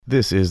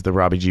This is the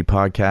Robbie G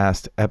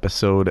Podcast,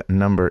 episode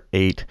number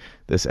 8.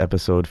 This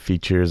episode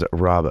features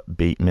Rob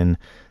Bateman.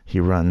 He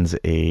runs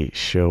a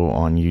show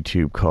on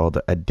YouTube called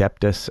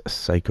Adeptus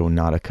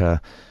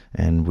Psychonautica,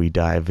 and we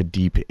dive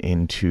deep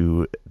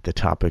into the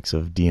topics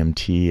of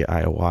DMT,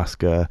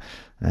 ayahuasca,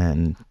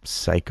 and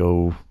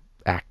psychoactive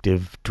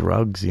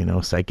drugs,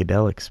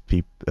 psychedelics,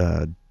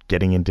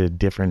 getting into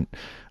different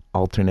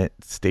alternate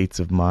states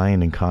of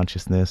mind and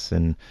consciousness,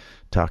 and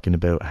talking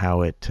about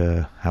how it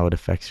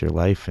affects your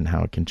life and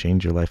how it can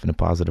change your life in a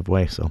positive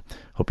way. So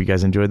hope you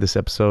guys enjoyed this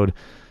episode,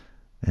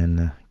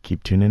 and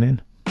keep tuning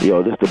in.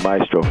 Yo, this is the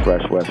Maestro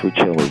Fresh West. We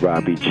chilling with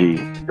Robbie G.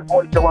 The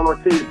 41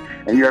 Ortiz,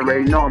 and you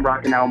already know I'm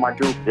rocking out with my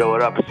dude. Yo,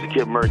 what up? It's the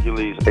Kid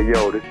Mercules. Hey,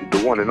 yo, this is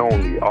the one and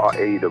only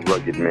R.A. the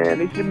Rugged Man.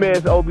 This your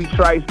man's Obi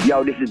Trice.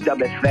 Yo, this is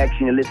Double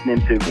Faction you're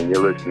listening to. And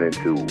you're listening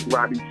to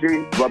Robbie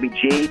G. Robbie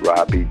G.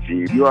 Robbie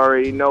G. You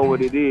already know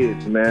what it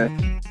is,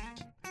 man.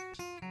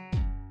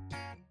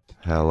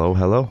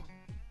 Hello.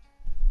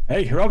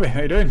 Hey, Robbie,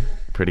 how you doing?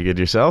 Pretty good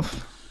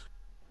yourself?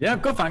 Yeah,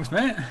 good, thanks,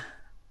 mate.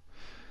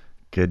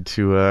 Good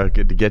to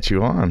get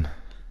you on.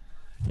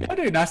 Yeah,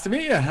 dude, nice to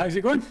meet you. How's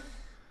it going?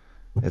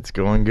 It's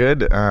going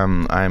good.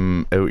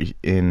 I'm out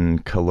in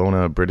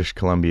Kelowna, British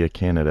Columbia,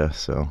 Canada.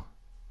 So.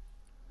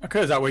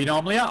 Okay, is that where you're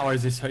normally at, or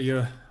is this how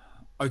you're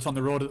out on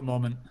the road at the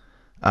moment?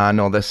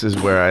 No, this is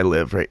where I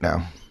live right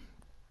now.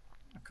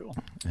 Cool.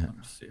 Yeah.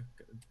 Let's see.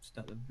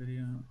 Start the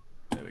video.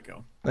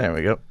 There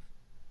we go.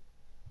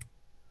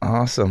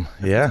 Awesome.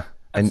 Yeah.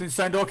 Everything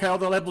sound okay? All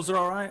the levels are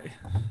all right?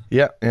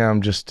 Yeah.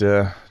 I'm just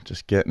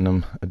getting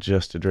them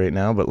adjusted right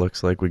now, but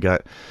looks like we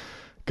got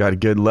a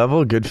good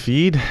level, good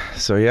feed.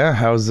 So yeah,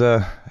 how's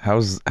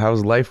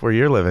life where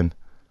you're living?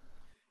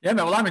 Yeah,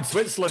 mate. Well, I'm in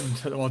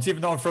Switzerland at the moment.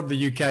 Even though I'm from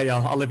the UK,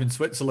 I live in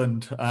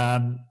Switzerland.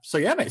 So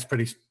yeah, mate, it's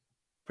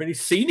pretty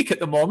scenic at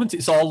the moment.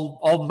 It's all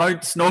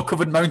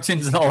snow-covered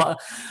mountains and all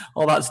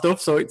that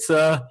stuff. So it's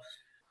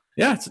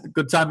it's a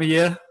good time of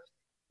year.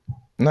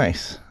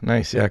 Nice.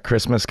 Yeah,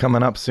 Christmas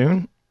coming up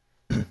soon.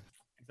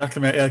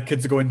 Exactly, mate. Yeah,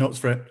 kids are going nuts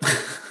for it.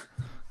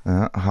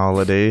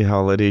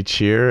 Holiday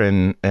cheer.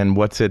 And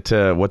what's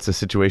the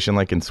situation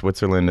like in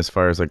Switzerland as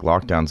far as like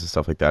lockdowns and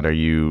stuff like that? Are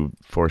you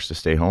forced to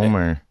stay home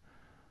or?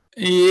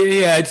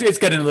 Yeah, it's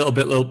getting a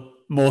little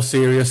more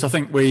serious. I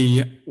think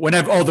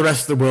whenever all the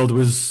rest of the world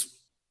was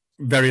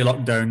very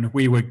locked down,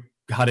 we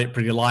had it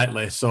pretty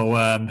lightly. So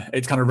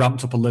it's kind of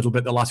ramped up a little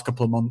bit the last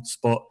couple of months,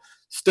 but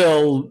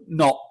still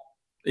not.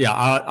 Yeah,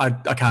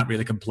 I can't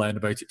really complain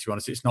about it, to be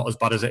honest. It's not as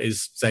bad as it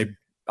is, say,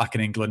 back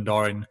in England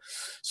or in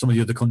some of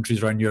the other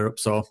countries around Europe.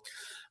 So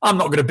I'm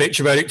not going to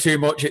bitch about it too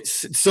much. It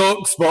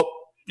sucks, but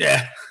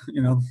yeah,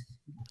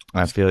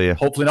 I feel you.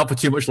 Hopefully not for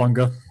too much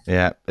longer.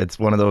 Yeah, it's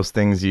one of those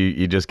things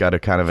you just got to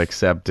kind of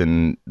accept,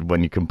 and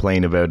when you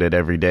complain about it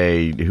every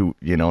day,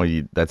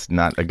 that's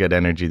not a good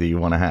energy that you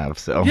want to have.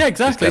 So yeah,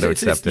 exactly. You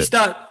just gotta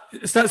accept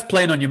it starts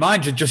playing on your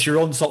mind, just your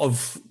own sort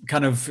of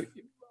kind of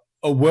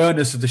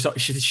awareness of the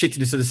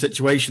shittiness of the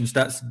situation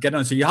starts getting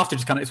on. So you have to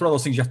just it's one of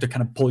those things you have to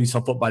kind of pull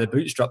yourself up by the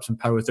bootstraps and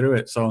power through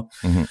it. So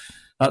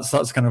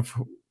that's kind of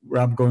where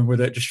I'm going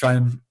with it. Just try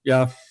and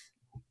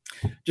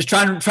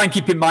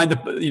keep in mind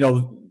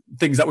the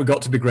things that we've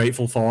got to be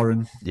grateful for.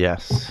 And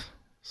yes,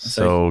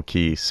 so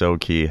key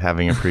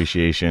having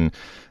appreciation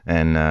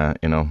and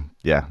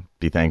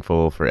be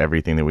thankful for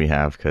everything that we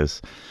have,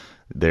 because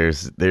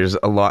there's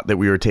a lot that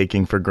we were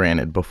taking for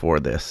granted before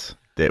this.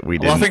 That we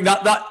didn't. Well, I think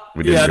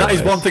that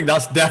is one thing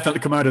that's definitely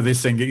come out of this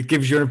thing. It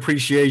gives you an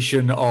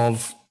appreciation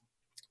of,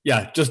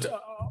 just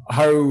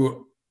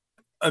how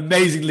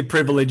amazingly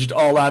privileged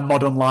all our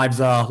modern lives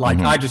are. Like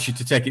I just used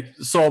to take it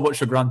so much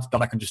for granted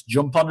that I can just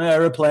jump on an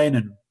aeroplane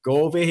and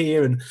go over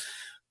here and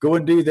go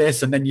and do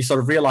this, and then you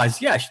sort of realize,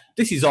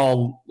 this is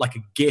all like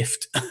a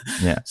gift.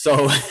 Yeah.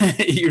 So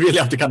you really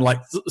have to kind of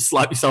like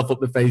slap yourself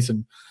up the face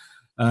and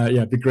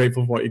be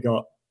grateful for what you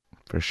got.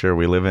 For sure,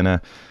 we live in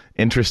a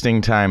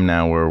interesting time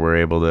now where we're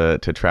able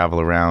to travel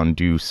around,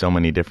 do so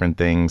many different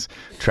things,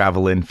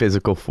 travel in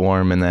physical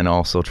form, and then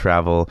also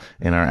travel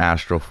in our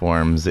astral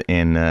forms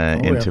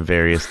into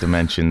various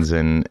dimensions,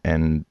 and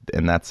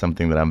that's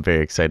something that I'm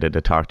very excited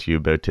to talk to you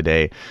about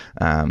today.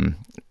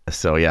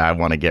 So yeah, I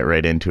want to get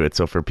right into it.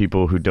 So for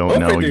people who don't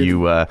know,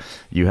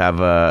 you have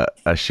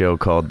a show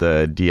called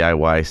the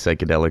DIY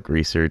Psychedelic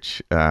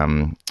Research,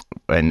 and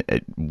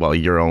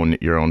your own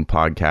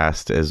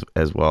podcast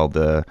as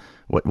well.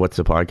 What's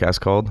the podcast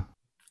called?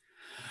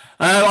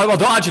 I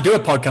don't actually do a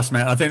podcast,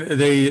 mate. I think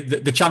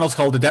the channel's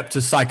called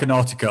Adeptus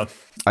Psychonautica.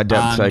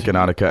 Adeptus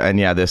Psychonautica, and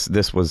yeah,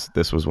 this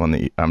was one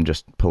that I'm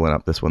just pulling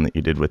up. This one that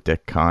you did with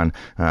Dick Kahn,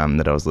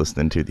 that I was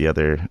listening to the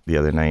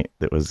other night.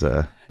 That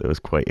was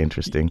quite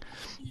interesting.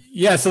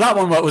 Yeah, so that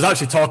one was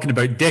actually talking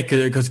about Dick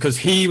because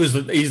he's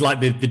like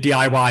the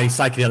DIY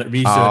psychedelic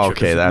researcher. Oh,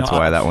 okay, that's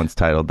why that one's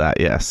titled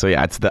that. Yeah, so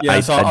yeah, it's the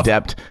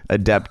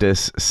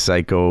Adeptus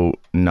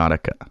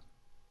Psychonautica.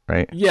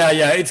 Right.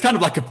 Yeah, it's kind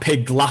of like a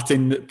pig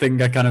Latin thing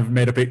I kind of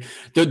made up.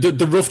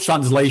 The rough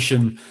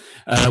translation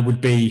would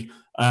be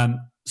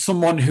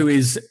someone who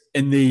is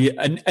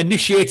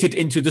initiated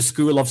into the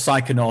school of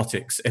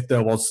psychonautics, if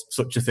there was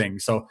such a thing.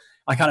 So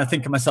I kind of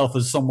think of myself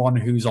as someone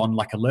who's on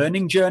like a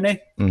learning journey.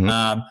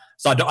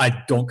 So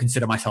I don't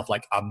consider myself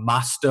like a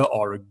master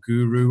or a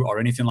guru or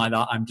anything like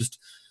that. I'm just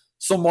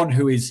someone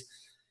who is,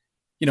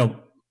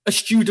 a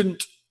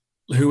student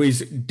who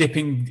is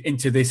dipping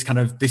into this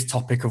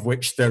topic of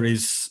which there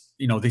is,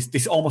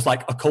 this almost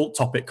like occult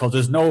topic, because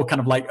there's no kind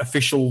of like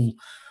official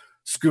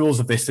schools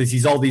of this.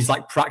 There's all these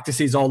like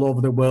practices all over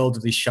the world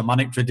of these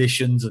shamanic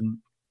traditions and,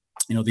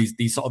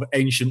 these sort of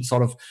ancient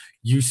sort of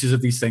uses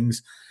of these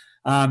things.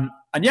 And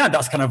yeah,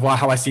 that's kind of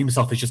how I see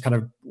myself, is just kind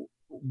of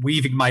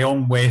weaving my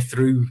own way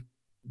through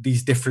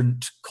these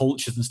different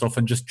cultures and stuff,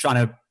 and just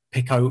trying to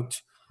pick out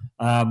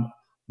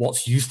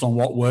what's useful and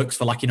what works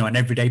for like, an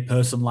everyday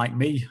person like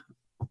me.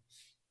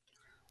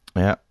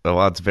 Yeah,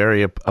 well, it's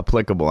very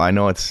applicable. I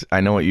know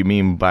what you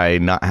mean by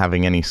not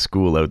having any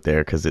school out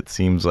there, because it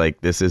seems like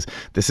this is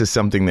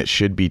something that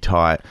should be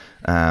taught.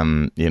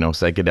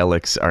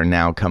 Psychedelics are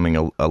now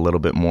coming a little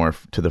bit more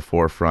to the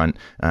forefront.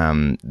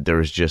 There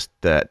was just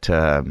that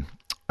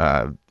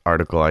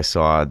article I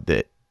saw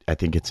that I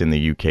think it's in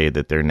the UK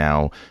that they're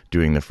now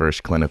doing the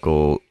first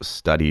clinical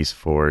studies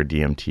for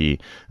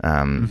DMT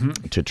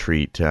to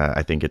treat,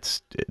 I think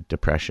it's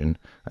depression,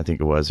 I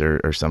think it was,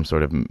 or some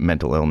sort of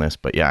mental illness.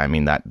 But yeah, I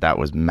mean, that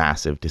was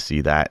massive to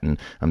see that. And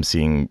I'm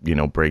seeing,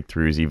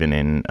 breakthroughs even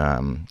in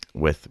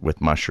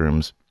with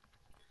mushrooms.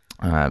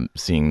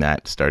 Seeing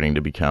that starting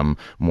to become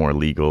more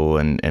legal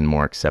and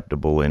more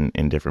acceptable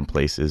in different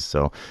places.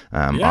 So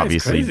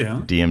obviously it's crazy,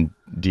 huh?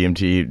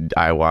 DMT,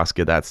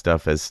 ayahuasca, that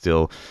stuff is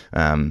still,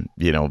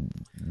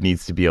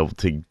 needs to be able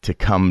to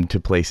come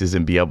to places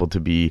and be able to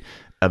be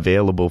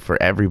available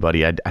for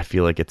everybody. I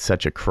feel like it's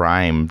such a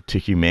crime to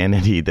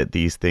humanity that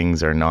these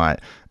things are not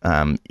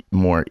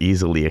more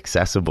easily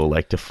accessible.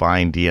 Like, to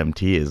find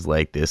DMT is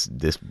like this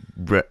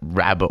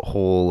rabbit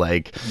hole.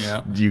 Like,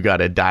 you got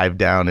to dive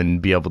down and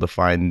be able to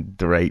find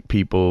the right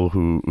people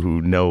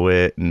who know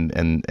it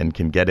and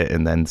can get it,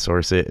 and then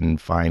source it and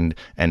find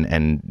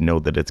and know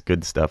that it's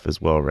good stuff as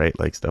well, right?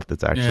 Like stuff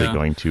that's actually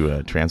going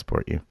to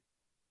transport you.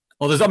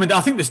 Well,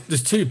 I think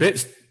there's two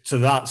bits to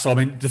that. So, I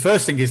mean, the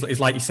first thing is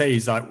like you say,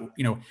 is that,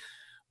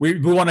 we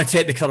want to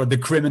take the kind of the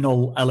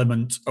criminal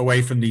element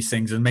away from these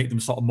things and make them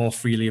sort of more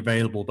freely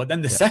available. But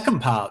then the second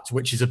part,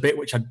 which is a bit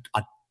which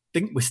I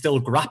think we're still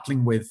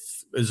grappling with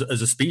as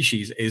a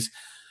species, is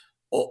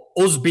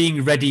us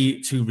being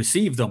ready to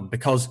receive them,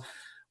 because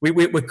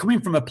we're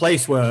coming from a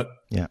place where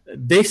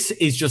this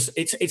is just,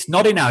 it's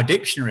not in our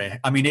dictionary.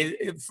 I mean,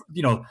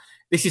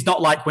 this is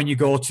not like when you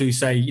go to,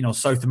 say,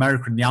 South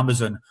America and the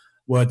Amazon,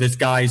 where there's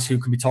guys who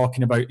can be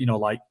talking about,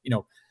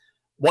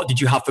 what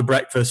did you have for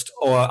breakfast?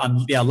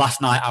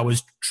 Last night I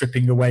was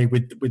tripping away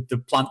with the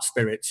plant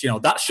spirits.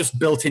 That's just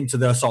built into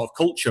their sort of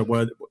culture,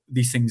 where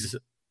these things,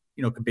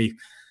 can be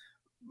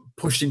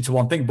pushed into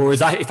one thing. But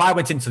whereas if I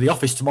went into the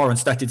office tomorrow and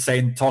started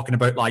talking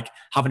about like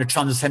having a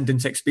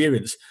transcendent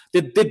experience,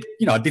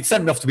 they'd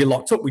send me off to be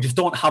locked up. We just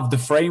don't have the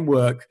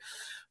framework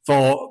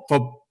for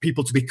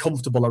people to be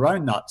comfortable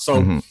around that.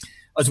 So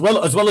as well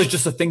as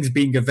just the things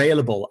being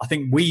available, I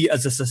think we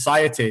as a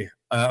society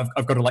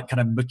have got to like kind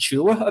of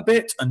mature a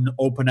bit and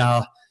open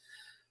our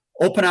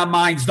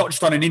minds, not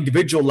just on an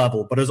individual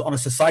level, but as on a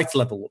society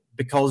level.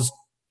 Because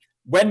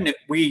when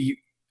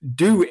we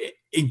do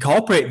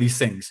incorporate these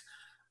things,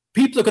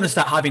 people are going to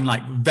start having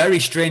like very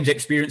strange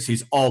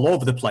experiences all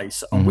over the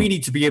place. And we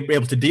need to be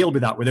able to deal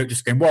with that without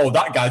just going, whoa,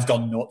 that guy's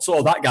gone nuts.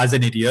 Oh, that guy's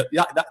an idiot.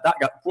 That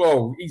guy,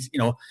 whoa,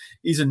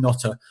 he's a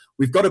nutter.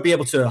 We've got to be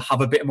able to have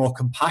a bit more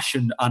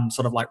compassion and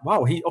sort of like,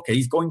 wow,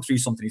 he's going through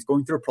something. He's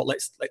going through a problem.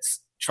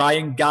 Let's try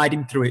and guide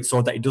him through it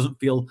so that he doesn't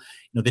feel,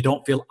 they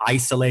don't feel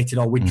isolated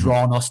or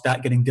withdrawn or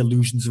start getting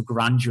delusions of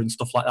grandeur and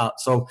stuff like that.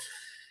 So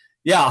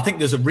yeah, I think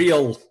there's a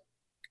real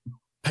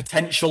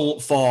potential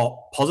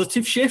for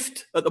positive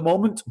shift at the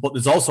moment, but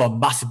there's also a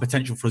massive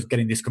potential for us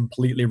getting this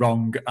completely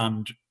wrong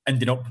and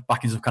ending up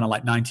back in some kind of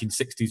like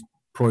 1960s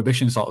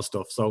prohibition sort of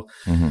stuff. So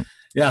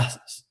yeah,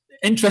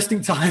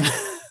 interesting time.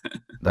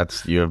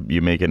 That's you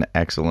make an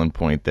excellent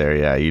point there.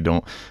 Yeah,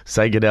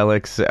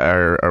 psychedelics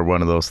are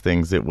one of those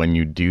things that when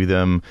you do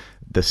them,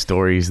 the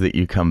stories that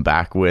you come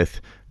back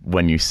with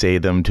when you say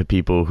them to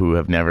people who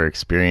have never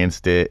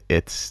experienced it,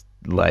 it's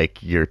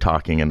like you're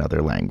talking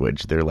another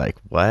language. They're like,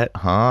 what?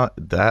 Huh?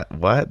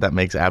 That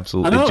makes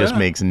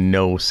makes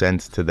no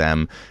sense to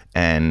them.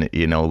 And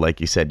like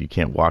you said, you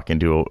can't walk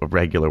into a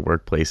regular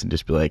workplace and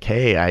just be like,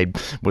 hey, I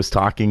was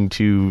talking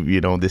to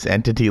this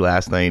entity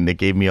last night and it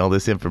gave me all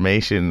this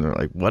information. They're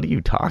like, what are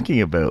you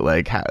talking about?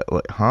 Like,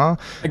 huh?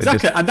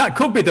 Exactly. And that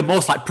could be the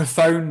most like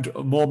profound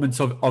moments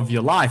of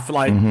your life.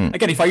 Like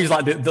again, if I use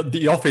like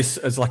the office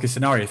as like a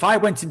scenario, if I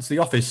went into the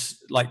office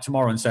like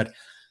tomorrow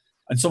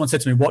and someone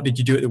said to me, what did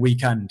you do at the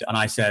weekend? And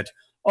I said,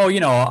 oh,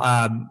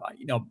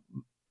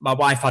 my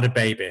wife had a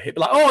baby. He'd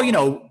be like,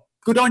 oh,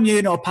 good on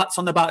you, pats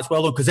on the back,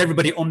 well done, because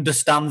everybody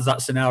understands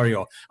that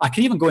scenario. I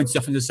can even go into the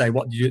office and say,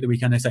 what did you do at the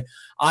weekend? They say,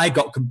 I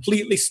got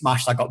completely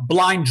smashed. I got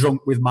blind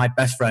drunk with my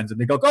best friends.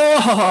 And they go,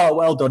 oh,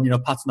 well done,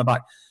 pats on the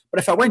back. But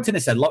if I went in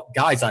and said, look,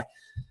 guys,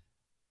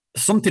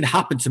 something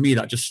happened to me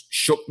that just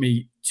shook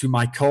me to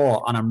my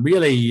core, and I'm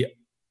really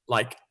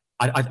like,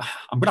 I'm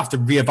going to have to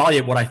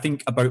reevaluate what I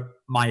think about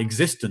my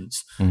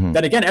existence.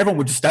 Then again, everyone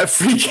would just start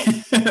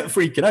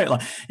freaking out.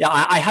 Like, yeah,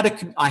 I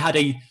had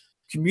a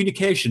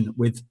communication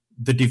with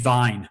the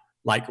divine,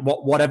 like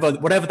whatever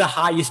the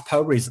highest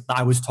power is that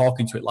I was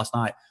talking to it last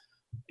night.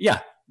 Yeah,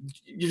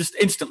 you're just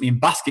instantly in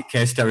basket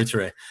case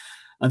territory.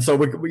 And so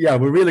we're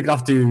really gonna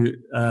have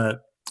to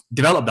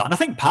develop that. And I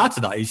think part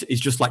of that is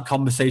just like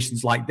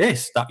conversations like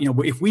this, that, you know,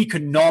 if we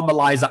can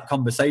normalize that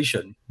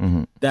conversation,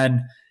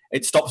 then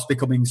it stops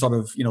becoming sort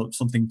of, you know,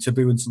 something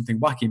taboo and something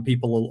wacky, and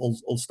people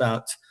will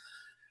start,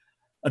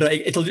 I don't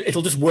know,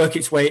 it'll just work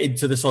its way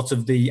into the sort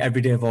of the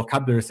everyday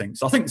vocabulary thing.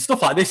 So I think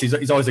stuff like this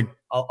is always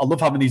I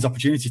love having these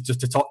opportunities just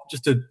to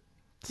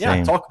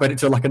talk about it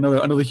to like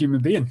another human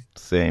being.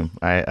 Same.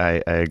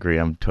 I agree.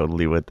 I'm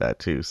totally with that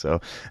too. So,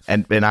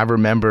 and I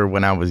remember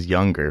when I was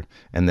younger,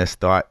 and this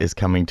thought is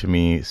coming to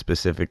me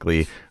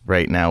specifically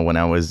right now, when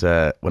I was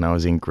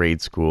in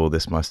grade school.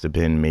 This must have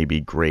been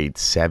maybe grade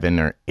 7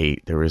 or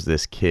 8. There was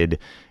this kid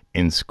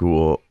in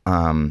school,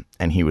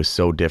 and he was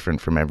so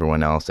different from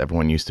everyone else.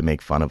 Everyone used to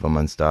make fun of him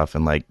and stuff,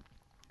 and like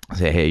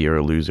say, hey, you're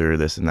a loser,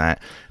 this and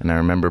that. And I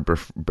remember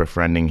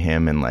befriending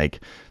him, and like,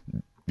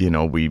 you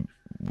know, we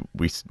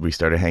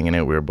started hanging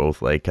out. We were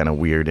both like kind of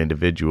weird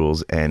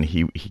individuals, and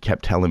he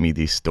kept telling me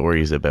these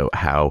stories about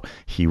how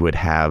he would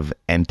have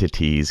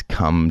entities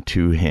come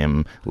to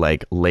him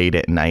like late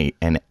at night,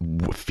 and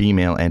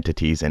female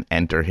entities, and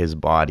enter his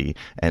body,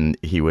 and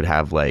he would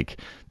have like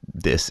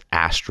this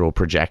astral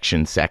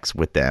projection sex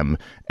with them,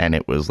 and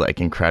it was like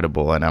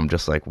incredible. And I'm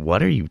just like,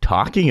 what are you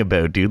talking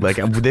about, dude? Like,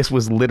 this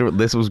was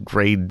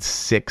grade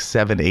 6,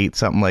 7, 8,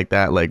 something like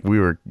that. Like, we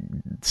were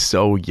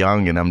so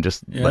young, and I'm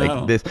just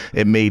like, this,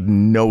 it made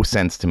no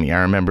sense to me.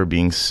 I remember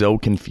being so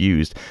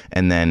confused.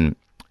 And then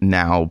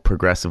now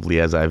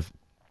progressively, as I've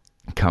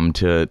come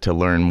to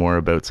learn more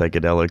about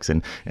psychedelics,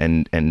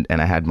 and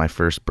I had my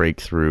first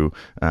breakthrough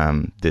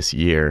this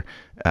year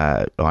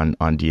on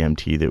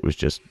DMT that was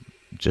just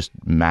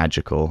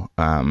magical.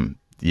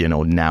 You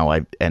know, now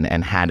I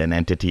had an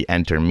entity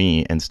enter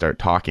me and start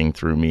talking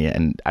through me,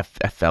 and I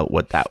felt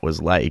what that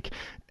was like.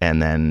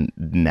 And then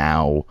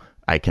now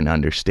I can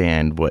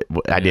understand what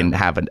I didn't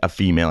have a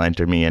female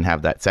enter me and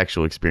have that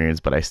sexual experience,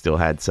 but I still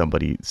had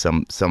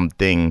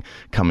something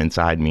come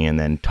inside me and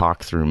then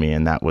talk through me.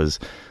 And that was,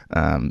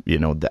 you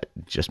know, that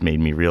just made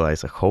me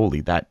realize, like,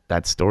 holy, that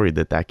story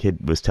that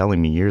kid was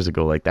telling me years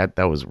ago, like that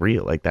was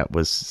real. Like, that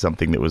was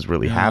something that was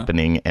really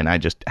happening. And I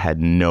just had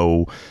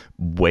no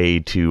way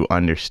to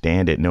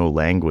understand it, no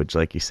language,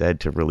 like you said,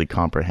 to really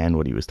comprehend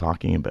what he was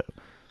talking about.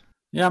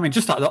 Yeah, I mean,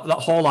 just that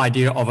whole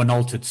idea of an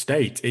altered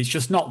state, it's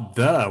just not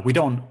there. We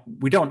don't,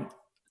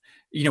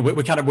 you know,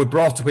 we're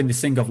brought up in this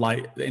thing of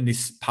like, in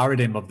this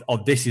paradigm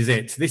of this is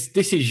it, this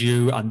is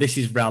you, and this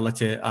is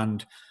reality,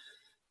 and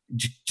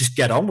just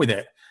get on with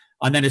it.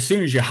 And then as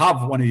soon as you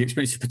have one of the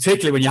experiences,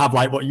 particularly when you have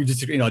like what you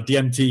just, you know,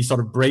 DMT sort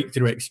of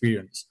breakthrough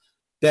experience,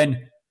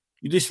 then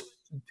this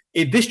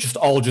just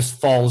all just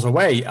falls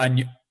away.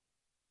 And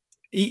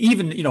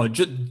even, you know,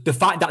 just the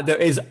fact that there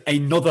is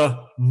another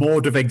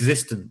mode of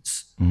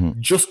existence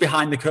just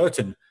behind the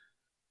curtain,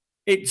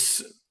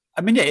 it's,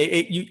 I mean,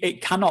 you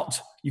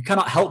cannot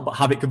help but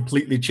have it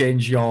completely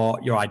change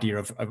your idea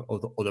of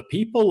other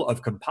people,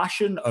 of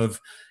compassion,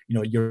 of, you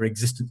know, your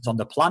existence on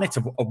the planet,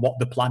 of what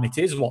the planet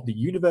is, what the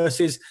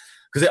universe is,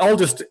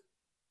 because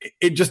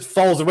it just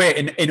falls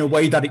away in a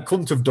way that it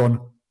couldn't have done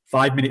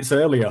 5 minutes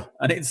earlier.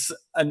 And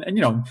and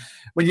you know,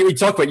 when you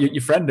talk about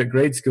your friend at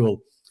grade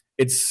school,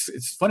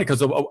 it's funny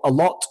because a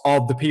lot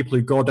of the people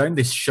who go down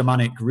this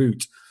shamanic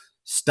route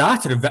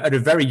started at a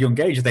very young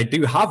age. They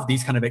do have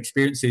these kind of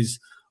experiences,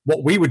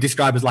 what we would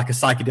describe as like a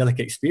psychedelic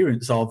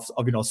experience of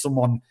you know,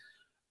 someone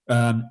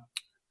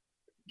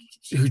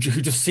who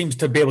just seems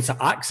to be able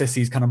to access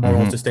these kind of more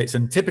altered states.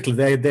 And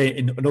typically they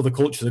in other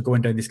cultures are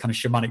going down this kind of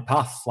shamanic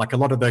path. Like a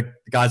lot of the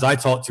guys I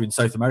talked to in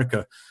South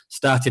America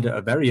started at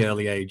a very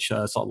early age,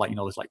 sort of like, you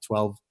know, it's like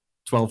 12,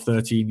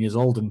 13 years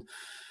old. And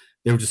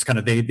they were just kind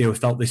of, they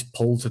felt this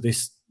pull to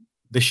this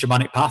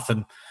shamanic path.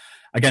 And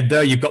again,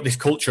 there you've got this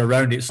culture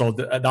around it. So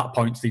at that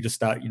point, they just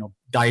start, you know,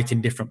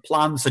 dieting different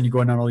plants, and you're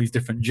going on all these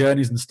different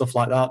journeys and stuff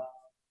like that.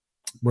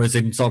 Whereas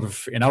in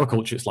our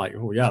culture, it's like,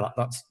 oh yeah,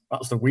 that's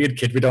the weird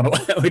kid. We don't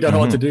know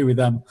what to do with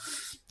them.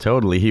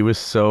 Totally. He was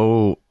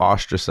so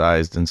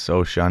ostracized and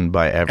so shunned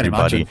by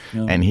everybody.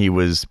 And he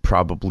was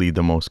probably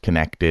the most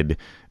connected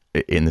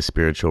in the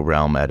spiritual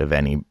realm out of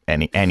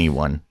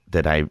anyone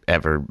that I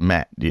ever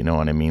met, you know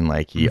what I mean?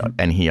 Like he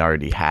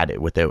already had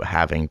it without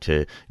having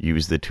to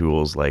use the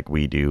tools like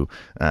we do,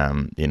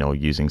 you know,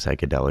 using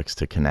psychedelics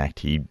to connect.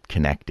 He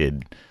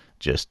connected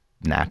just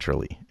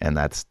naturally, and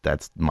that's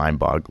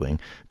mind-boggling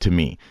to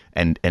me.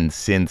 And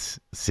since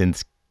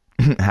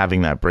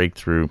having that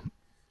breakthrough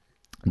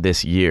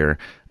this year,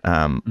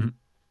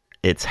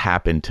 it's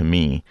happened to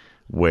me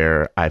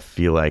where I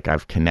feel like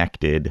I've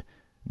connected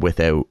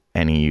without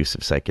any use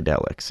of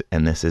psychedelics.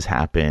 And this has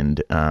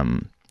happened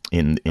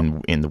in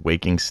the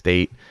waking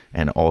state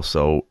and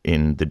also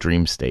in the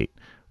dream state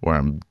where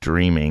I'm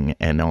dreaming,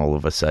 and all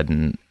of a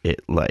sudden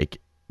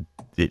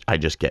I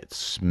just get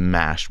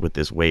smashed with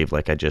this wave,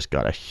 like I just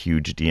got a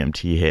huge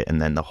DMT hit,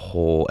 and then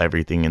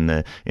everything in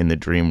the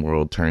dream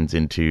world turns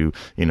into,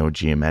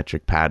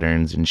 geometric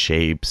patterns and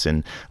shapes,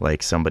 and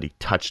like somebody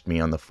touched me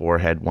on the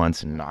forehead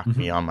once and knocked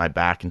me on my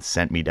back and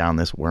sent me down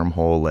this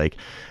wormhole. Like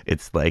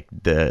it's like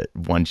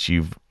once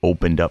you've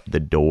opened up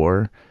the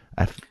door,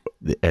 I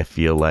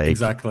feel like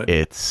exactly.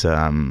 It's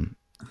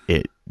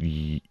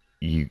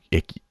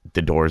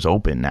the door's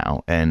open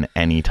now, and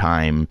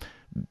anytime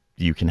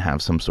you can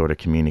have some sort of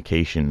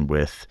communication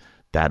with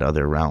that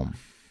other realm,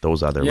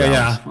 those other realms.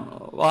 Yeah.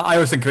 Well, I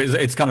always think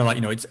it's kind of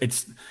like,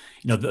 it's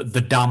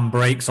the dam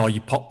breaks or you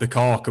pop the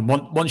cork, and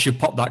once you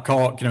pop that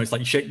cork, it's like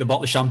you shake the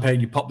bottle of champagne,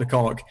 you pop the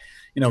cork,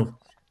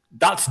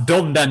 that's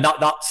done. Then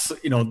that's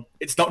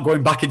it's not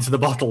going back into the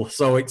bottle.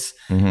 So it's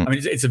I mean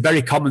it's a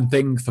very common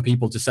thing for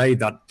people to say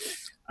that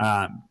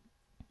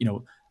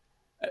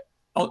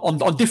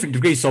on different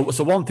degrees.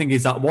 So one thing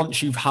is that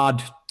once you've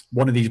had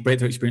one of these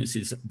breakthrough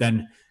experiences,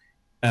 then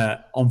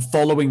on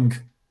following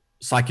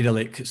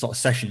psychedelic sort of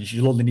sessions,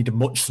 you'll only need a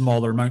much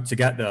smaller amount to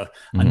get there.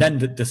 And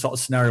then the sort of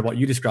scenario what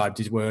you described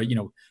is where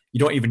you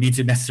don't even need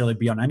to necessarily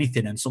be on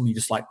anything, and suddenly you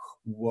just like,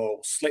 whoa,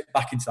 slip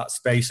back into that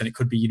space. And it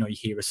could be you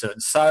hear a certain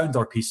sound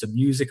or a piece of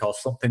music or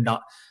something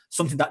that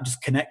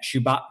just connects you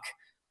back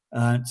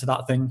to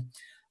that thing.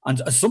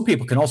 And some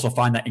people can also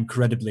find that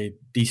incredibly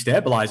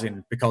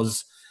destabilizing,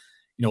 because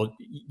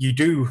you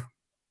do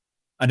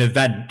an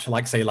event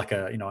like say like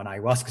an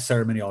ayahuasca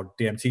ceremony or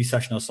DMT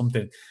session or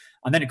something,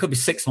 and then it could be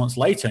 6 months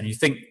later and you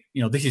think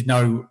this is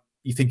now,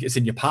 you think it's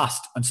in your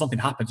past, and something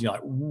happens, you're like,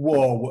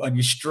 whoa, and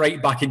you're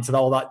straight back into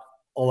all that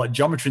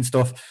geometry and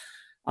stuff.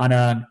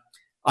 And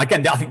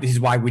again, I think this is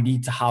why we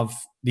need to have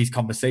these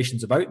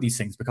conversations about these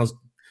things, because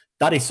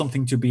that is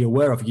something to be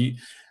aware of.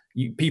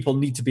 People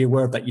need to be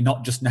aware of that. You're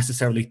not just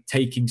necessarily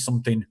taking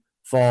something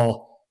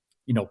for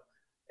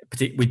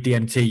with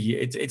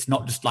DMT, it's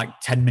not just like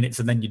 10 minutes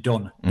and then you're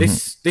done.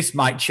 This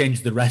might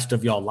change the rest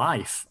of your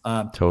life.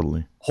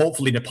 Totally.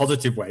 Hopefully in a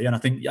positive way. And I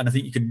think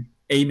you can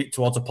aim it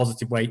towards a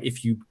positive way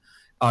if you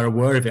are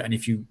aware of it, and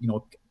if you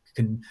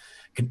can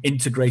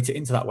integrate it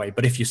into that way.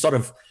 But if you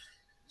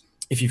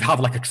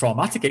have like a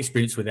traumatic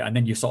experience with it, and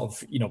then you sort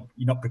of you're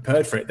not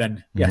prepared for it,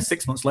 then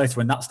 6 months later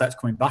when that starts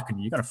coming back, and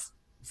you're gonna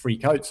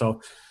freak out.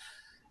 So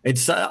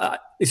it's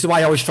why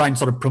I always try and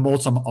sort of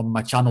promote on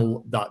my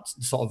channel that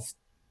sort of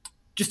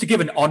just to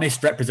give an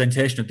honest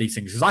representation of these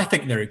things, because I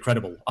think they're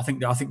incredible. I think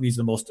these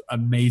are the most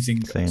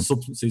amazing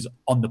substances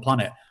on the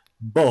planet.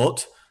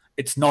 But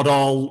it's not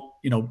all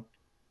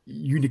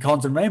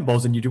unicorns and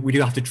rainbows, and we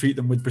do have to treat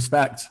them with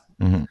respect.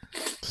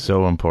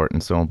 So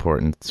important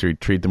to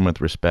treat them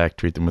with respect,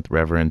 treat them with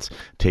reverence,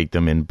 take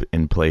them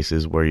in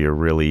places where you're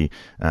really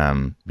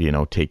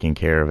taking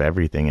care of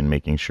everything, and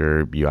making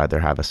sure you either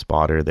have a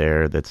spotter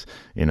there that's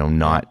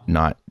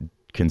not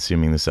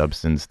consuming the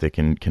substance that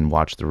can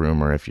watch the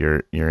room, or if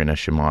you're in a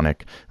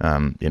shamanic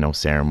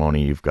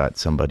ceremony, you've got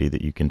somebody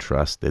that you can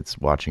trust that's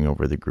watching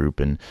over the group.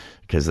 And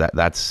because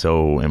that's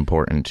so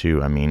important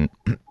too. I mean,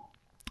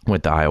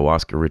 with the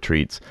ayahuasca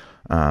retreats,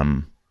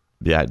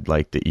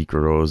 like the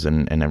Icaros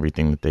and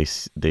everything that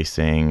they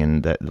sing,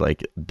 and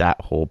that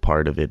whole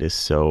part of it is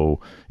so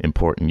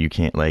important. You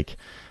can't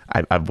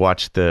I've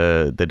watched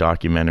the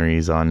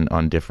documentaries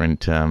on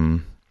different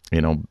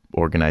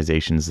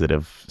organizations that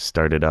have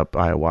started up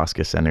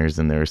ayahuasca centers,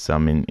 and there are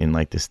some in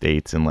like the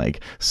States and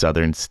like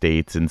southern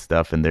states and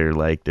stuff, and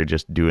they're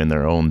just doing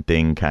their own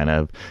thing kind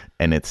of,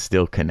 and it's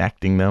still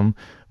connecting them,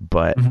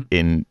 but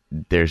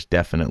there's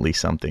definitely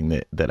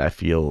something that I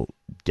feel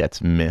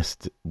gets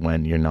missed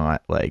when you're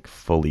not like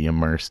fully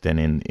immersed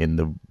and in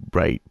the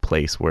right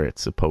place where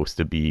it's supposed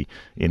to be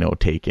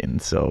taken.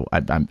 So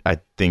I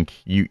think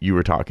you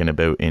were talking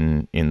about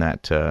in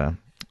that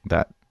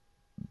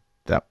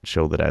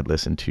show that I'd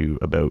listened to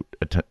about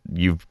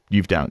you've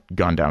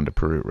gone down to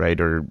Peru, right,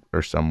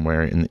 or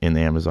somewhere in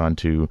the Amazon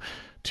to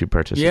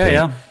participate.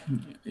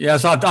 Yeah.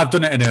 So I've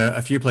done it in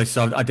a few places.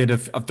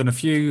 I've done a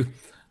few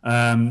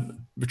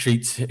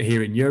retreats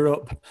here in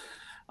Europe,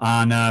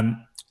 and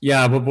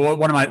but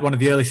one of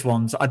the earliest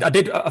ones I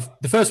did.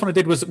 The first one I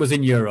did was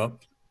in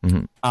Europe,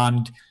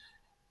 and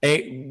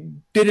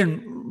it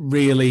didn't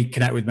really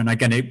connect with me. And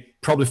again, it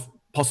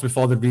possibly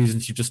for the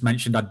reasons you just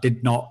mentioned. I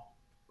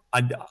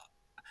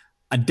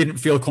didn't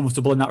feel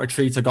comfortable in that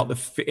retreat. I got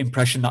the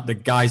impression that the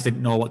guys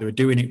didn't know what they were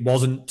doing. It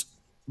wasn't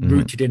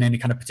rooted in any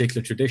kind of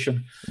particular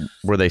tradition.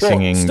 Were they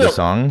singing the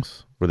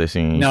songs? Were they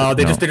singing? No,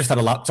 they just had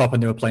a laptop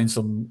and they were playing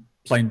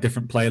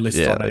different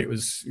playlists on it.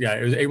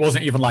 It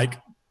wasn't even like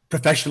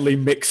professionally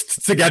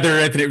mixed together or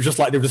anything. It was just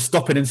like they were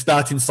stopping and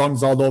starting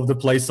songs all over the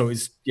place. So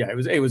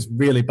it was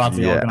really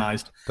badly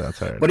organized. That's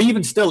hard. But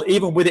even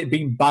with it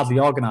being badly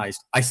organized,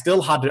 I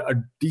still had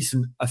a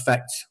decent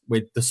effect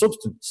with the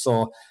substance.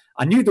 So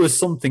I knew there was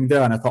something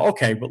there, and I thought,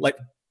 okay, but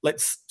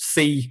let's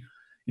see.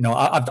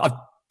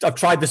 I've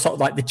tried the sort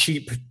of like the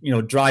cheap,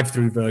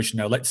 drive-through version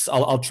now.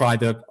 I'll try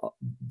the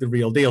the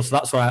real deal. So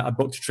that's why I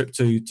booked a trip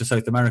to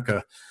South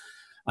America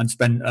and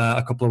spent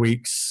a couple of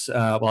weeks.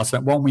 I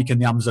spent 1 week in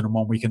the Amazon and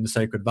 1 week in the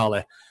Sacred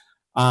Valley.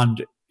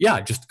 And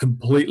yeah, just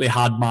completely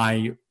had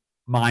my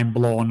mind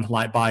blown,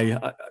 like by,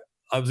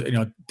 I was,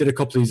 did a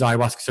couple of these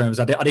ayahuasca ceremonies.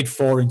 I did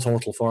 4 in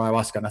total for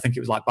ayahuasca. And I think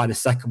it was like by the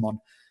second one,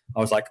 I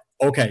was like,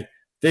 okay,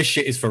 this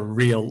shit is for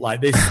real.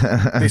 Like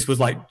this was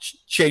like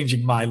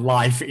changing my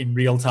life in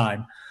real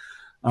time.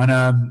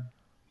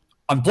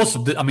 And plus,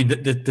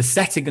 the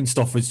setting and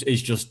stuff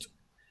is just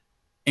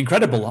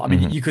incredible. I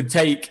mean, you could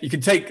take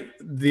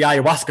the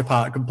ayahuasca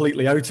part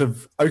completely out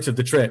of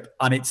the trip,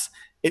 and it's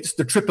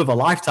the trip of a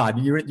lifetime.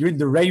 You're in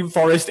the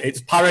rainforest.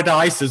 It's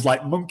paradise. There's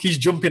like monkeys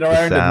jumping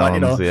around,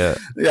 sounds,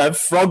 and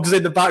frogs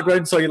in the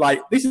background. So you're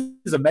like, this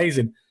is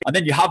amazing. And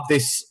then you have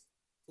this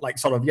like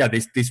sort of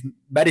this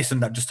medicine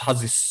that just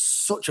has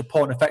such a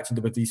potent effect on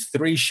them, with these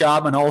 3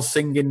 shaman all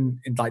singing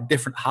in like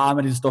different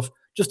harmonies and stuff.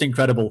 Just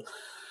incredible.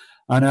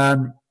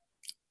 And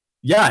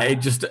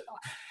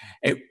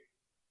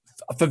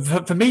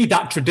for me,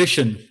 that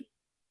tradition,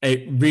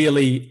 it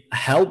really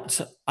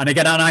helped. And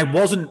again, I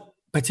wasn't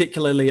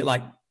particularly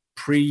like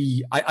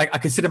I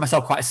consider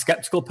myself quite a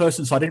skeptical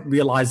person, so I didn't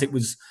realize it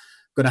was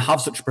going to have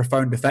such a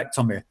profound effect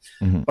on me.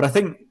 But I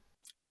think,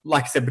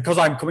 like I said, because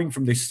I'm coming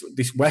from this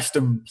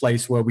Western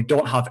place where we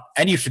don't have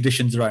any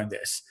traditions around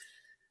this,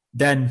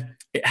 then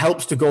it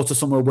helps to go to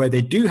somewhere where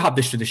they do have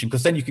this tradition,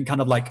 because then you can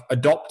kind of like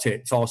adopt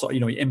it or sort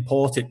of,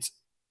 import it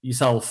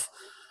yourself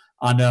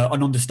and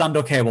understand,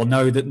 okay, well,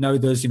 now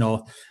there's,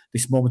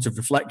 this moment of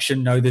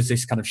reflection, now there's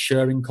this kind of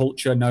sharing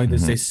culture, now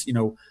there's this,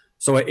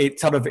 so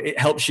it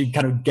helps you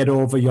kind of get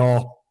over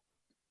your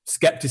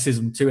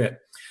skepticism to it.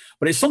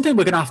 But it's something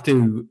we're going to have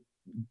to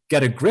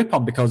get a grip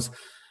on, because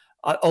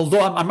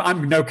although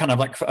I'm now kind of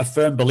like a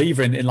firm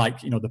believer in like,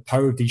 the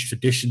power of these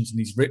traditions and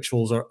these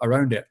rituals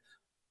around it.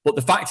 But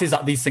the fact is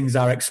that these things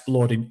are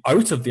exploding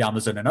out of the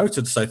Amazon and out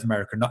of South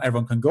America. Not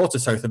everyone can go to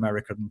South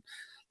America. And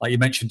like you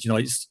mentioned, I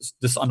know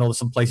there's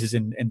some places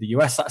in the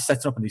US that's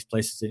set up, and these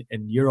places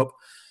in Europe.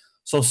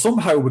 So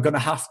somehow we're going to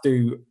have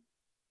to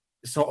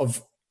sort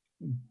of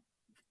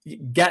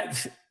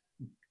get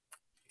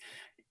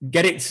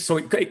it so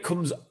it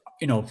comes,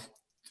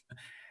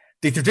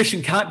 the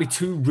tradition can't be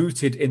too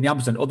rooted in the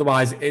Amazon.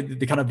 Otherwise,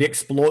 the kind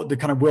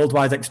of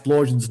worldwide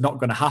explosion is not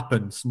going to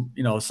happen.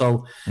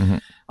 So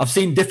I've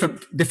seen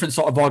different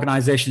sort of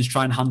organizations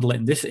try and handle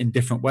it in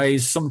different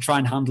ways. Some try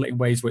and handle it in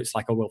ways where it's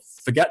like, oh, well,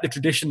 forget the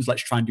traditions.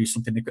 Let's try and do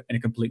something in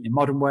a completely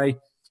modern way.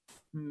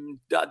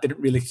 That didn't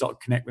really sort of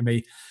connect with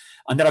me.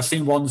 And then I've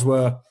seen ones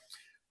where,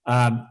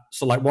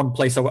 so like one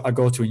place I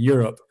go to in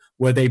Europe,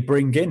 where they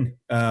bring in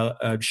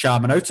a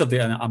shaman out of the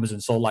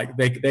Amazon. So like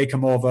they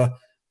come over.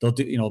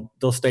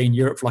 They'll stay in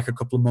Europe for like a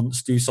couple of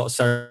months, do sort of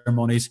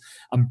ceremonies,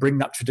 and bring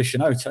that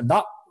tradition out. And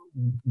that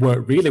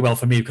worked really well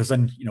for me, because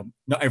then,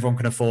 not everyone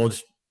can afford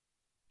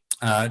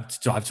to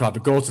have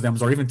to go to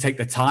them, or even take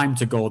the time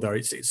to go there.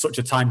 It's such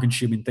a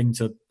time-consuming thing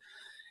to,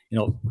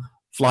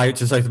 fly out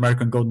to South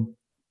America and go and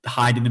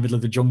hide in the middle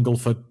of the jungle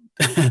for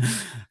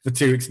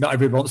 2 weeks. Not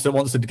everyone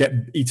wants to get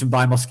eaten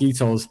by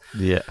mosquitoes.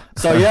 Yeah.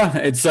 So yeah,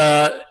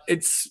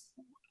 it's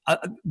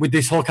with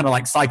this whole kind of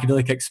like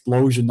psychedelic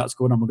explosion that's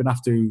going on, we're going to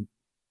have to,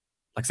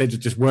 like I say,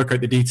 just work out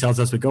the details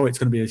as we go. It's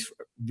going to be a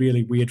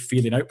really weird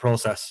feeling out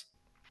process.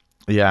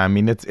 Yeah, I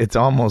mean, it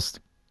almost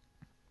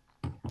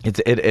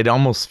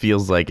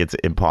feels like it's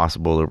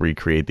impossible to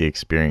recreate the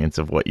experience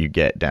of what you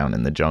get down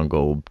in the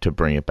jungle to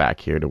bring it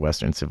back here to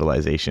Western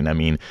civilization. I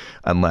mean,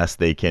 unless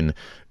they can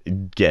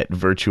get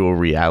virtual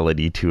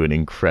reality to an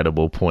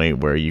incredible point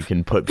where you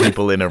can put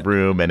people in a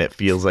room and it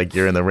feels like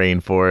you're in the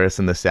rainforest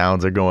and the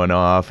sounds are going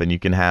off, and you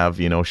can have,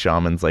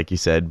 shamans, like you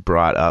said,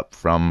 brought up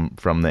from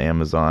the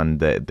Amazon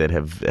that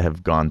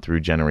have gone through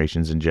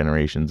generations and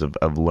generations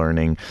of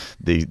learning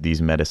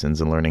these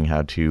medicines and learning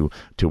how to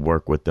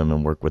work with them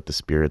and work with the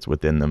spirits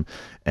within them,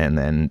 and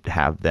then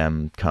have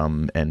them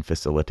come and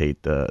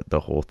facilitate the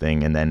whole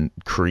thing, and then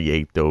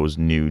create those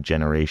new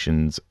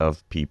generations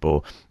of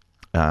people,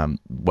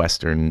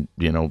 Western,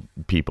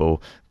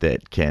 people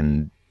that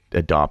can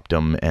adopt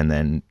them and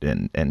then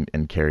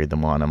and carry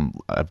them on.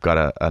 I've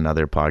got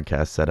another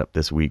podcast set up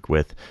this week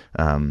with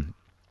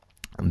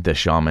the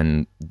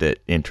shaman that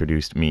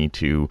introduced me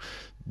to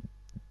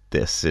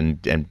this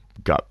and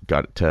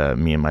got to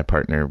me and my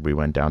partner. We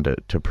went down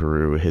to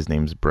Peru. His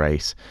name's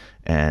Bryce,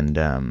 and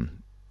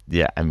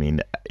yeah, I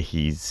mean,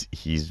 he's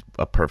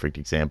a perfect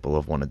example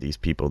of one of these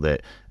people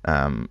that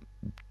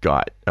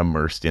got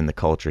immersed in the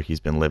culture. He's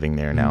been living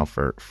there now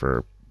for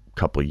a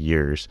couple of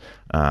years,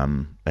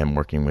 and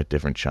working with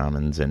different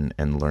shamans and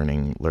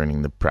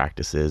learning the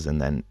practices,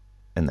 and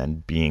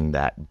then being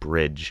that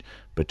bridge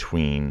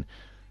between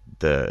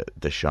the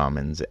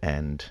shamans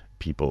and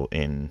people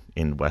in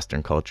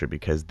Western culture,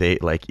 because they,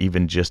 like,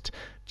 even just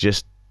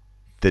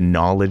the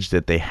knowledge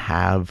that they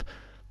have,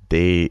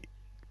 they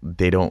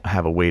don't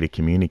have a way to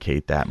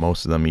communicate that.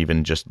 Most of them,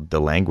 even just the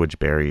language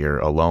barrier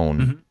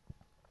alone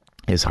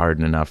is hard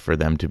enough for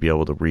them to be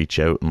able to reach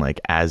out. And like,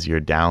 as you're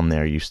down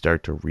there, you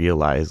start to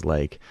realize,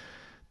 like,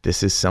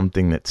 this is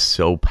something that's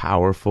so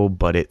powerful,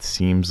 but it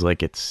seems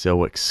like it's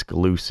so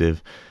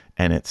exclusive,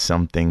 and it's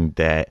something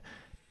that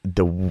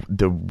the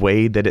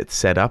way that it's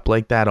set up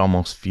like that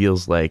almost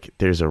feels like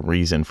there's a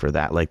reason for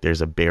that. Like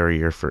there's a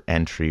barrier for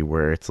entry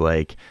where it's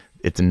like,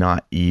 it's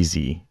not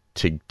easy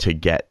to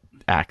get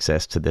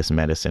access to this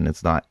medicine.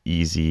 It's not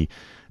easy.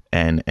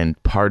 And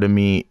part of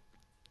me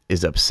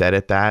is upset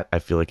at that. I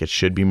feel like it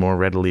should be more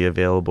readily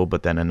available,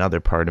 but then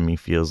another part of me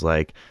feels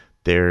like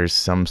there's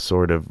some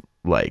sort of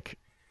like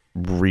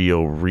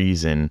real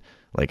reason,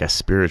 like a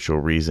spiritual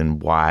reason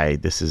why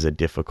this is a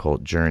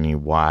difficult journey,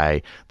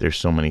 why there's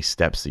so many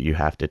steps that you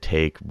have to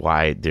take,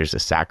 why there's a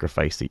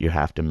sacrifice that you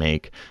have to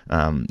make,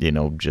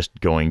 just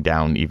going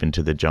down even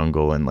to the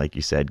jungle and, like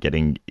you said,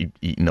 getting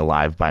eaten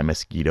alive by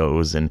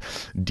mosquitoes and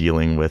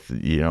dealing with,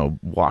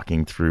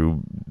 walking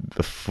through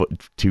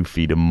 2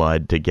 feet of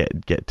mud to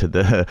get to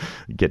the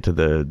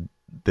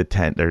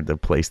tent or the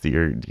place that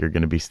you're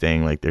going to be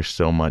staying. Like there's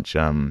so much,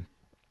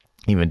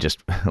 even just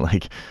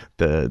like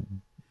the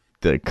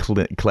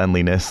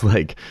cleanliness,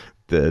 like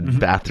the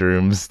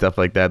bathrooms, stuff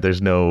like that.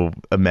 There's no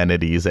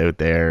amenities out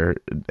there,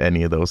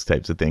 any of those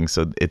types of things.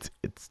 So it's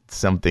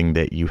something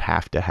that you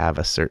have to have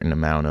a certain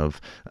amount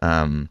of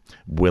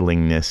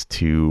willingness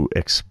to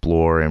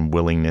explore and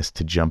willingness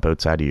to jump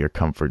outside of your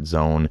comfort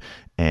zone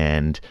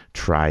and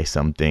try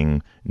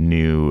something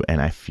new.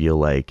 And I feel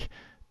like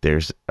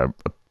there's a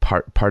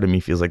part of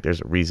me feels like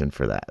there's a reason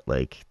for that.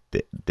 Like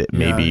that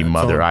maybe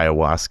Mother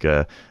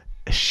Ayahuasca,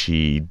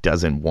 she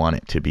doesn't want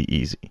it to be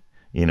easy.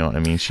 You know what I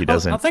mean? She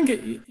doesn't. I think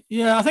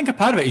a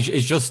part of it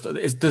is just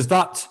there's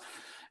that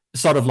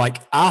sort of like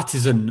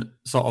artisan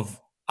sort of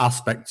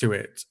aspect to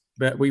it.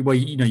 But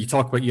you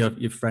talk about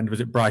your friend, was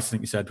it Bryce? I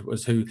think you said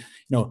was who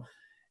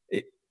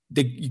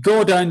you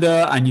go down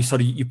there and you sort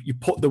of you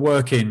put the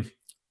work in,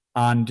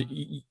 and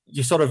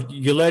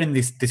you're learning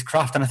this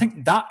craft. And I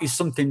think that is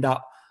something that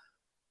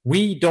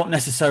we don't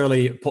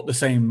necessarily put the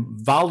same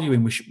value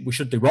in. We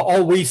should do. Well,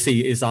 all we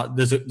see is that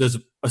there's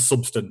a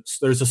substance.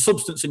 There's a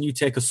substance, and you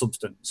take a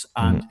substance,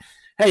 and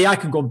hey, I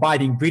can go and buy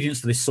the ingredients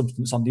for this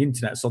substance on the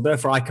internet, so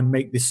therefore I can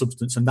make this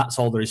substance, and that's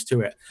all there is to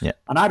it. Yeah.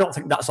 And I don't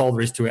think that's all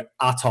there is to it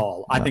at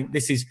all. No. I think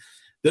this is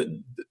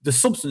the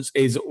substance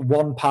is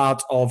one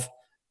part of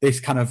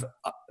this kind of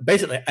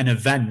basically an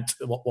event.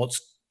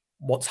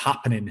 What's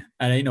happening,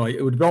 and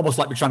it would be almost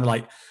like we're trying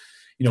to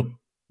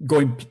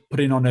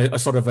putting on a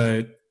sort of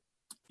a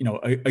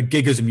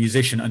gig as a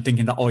musician and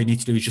thinking that all you need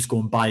to do is just go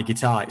and buy a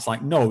guitar. It's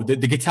like, no, the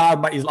guitar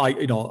is like,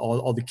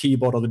 or the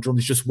keyboard or the drum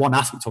is just one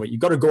aspect of it. You've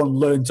got to go and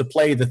learn to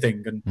play the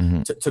thing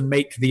and to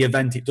make the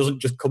event. It doesn't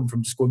just come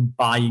from just going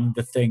buying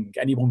the thing.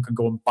 Anyone can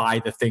go and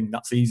buy the thing.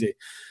 That's easy.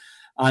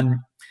 And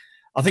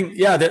I think,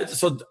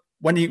 so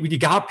when you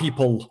have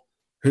people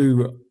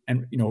who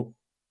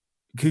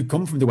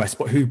come from the West,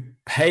 but who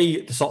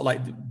pay the sort of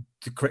like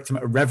the correct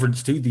amount of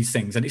reverence to these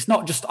things. And it's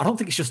not just, I don't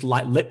think it's just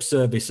like lip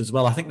service as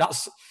well. I think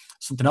that's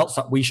something else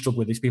that we struggle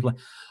with. These people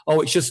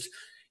are, it's just,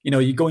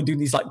 you go and do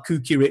these like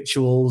kooky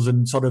rituals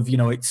and sort of,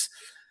 it's,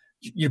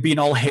 you're being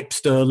all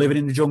hipster, living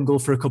in the jungle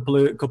for a couple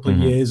of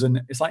years.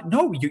 And it's like,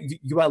 no,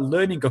 you are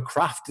learning a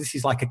craft. This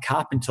is like a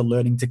carpenter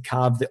learning to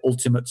carve the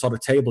ultimate sort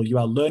of table. You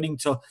are learning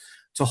to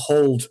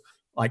hold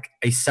like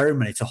a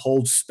ceremony, to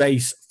hold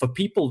space for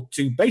people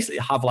to basically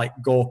have like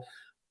go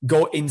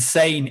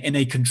insane in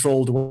a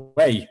controlled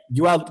way.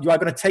 You are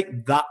going to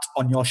take that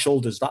on your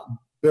shoulders, that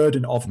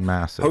burden of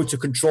massive how to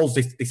control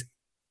this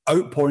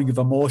outpouring of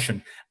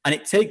emotion. And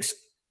it takes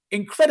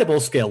incredible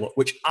skill,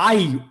 which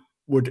I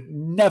would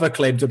never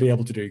claim to be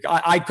able to do.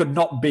 I could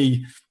not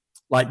be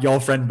like your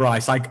friend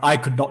Bryce. I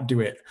could not do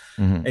it.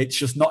 It's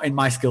just not in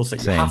my skill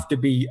set. Same. You have to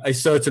be a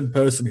certain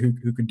person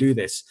who can do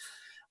this.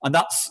 And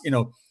that's,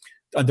 and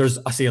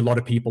I see a lot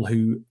of people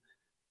who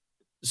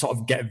sort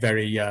of get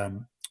very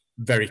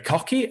very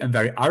cocky and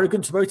very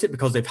arrogant about it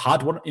because they've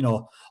had one,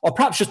 or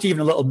perhaps just even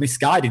a little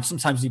misguided.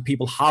 Sometimes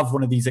people have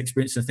one of these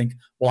experiences and think,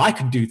 well, I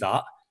can do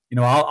that.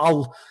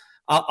 I'll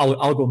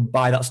go and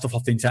buy that stuff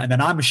off the internet, and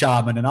then I'm a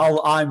shaman, and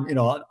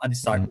and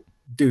it's like,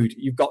 dude,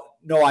 you've got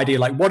no idea.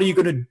 Like, what are you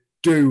going to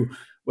do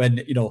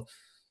when,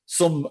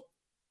 some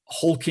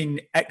hulking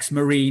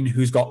ex-Marine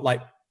who's got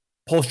like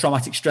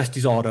post-traumatic stress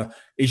disorder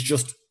is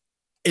just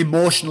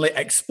emotionally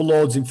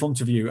explodes in front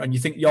of you, and you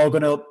think you're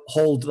going to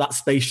hold that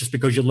space just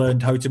because you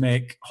learned how to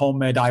make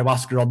homemade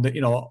ayahuasca on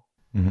the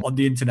on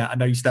the internet, and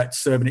now you start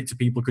serving it to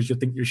people because you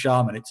think you're a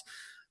shaman.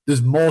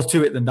 There's more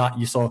to it than that.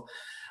 So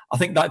I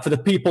think that for the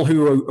people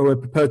who are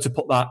prepared to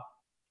put that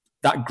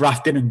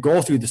graft in and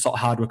go through the sort of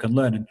hard work and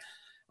learn, and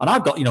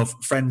I've got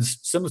friends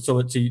similar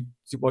to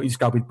what you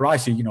described with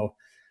Bryce, who,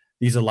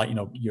 these are like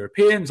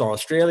Europeans or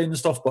Australian and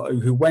stuff, but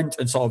who went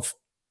and sort of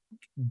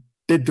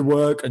did the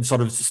work and sort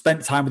of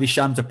spent time with these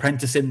shamans,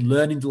 apprenticing,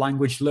 learning the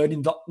language,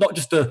 learning not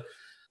just the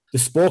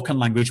spoken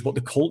language, but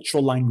the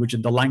cultural language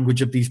and the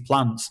language of these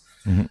plants.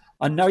 And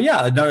now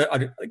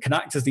I can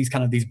act as these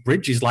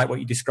bridges like what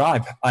you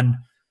describe. And,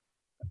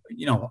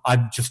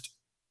 I'm just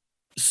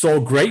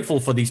so grateful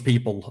for these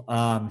people.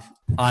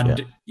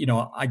 Again,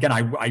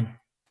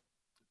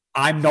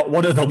 I'm not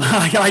one of them.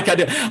 I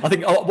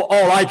think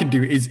all I can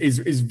do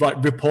is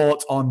like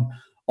report on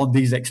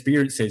these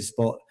experiences,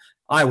 but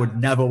I would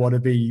never want to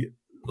be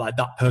like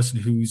that person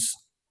who's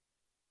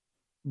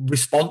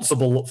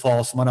responsible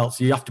for someone else.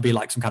 You have to be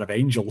like some kind of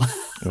angel,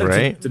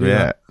 right? to do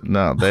Yeah, that.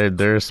 no,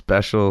 they're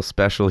special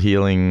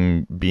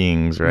healing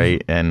beings,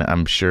 right? And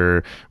I'm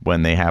sure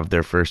when they have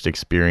their first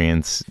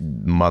experience,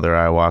 Mother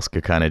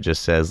Ayahuasca kind of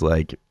just says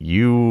like,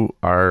 you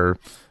are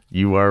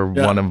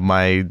one of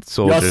my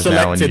soldiers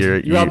now, and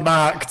you're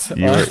marked.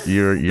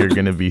 You're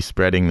going to be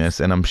spreading this.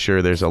 And I'm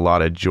sure there's a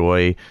lot of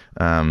joy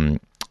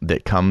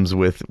that comes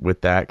with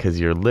that, because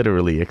you're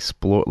literally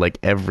like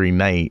every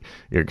night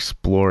you're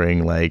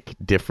exploring like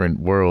different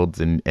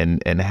worlds and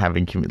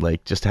having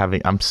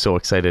I'm so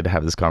excited to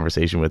have this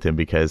conversation with him,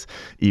 because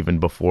even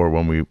before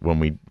when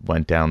we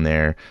went down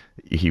there,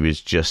 he was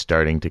just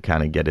starting to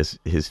kind of get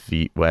his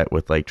feet wet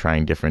with like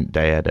trying different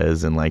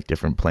dietas and like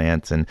different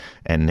plants and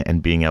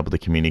being able to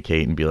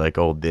communicate and be like,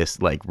 oh,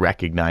 this, like,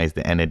 recognize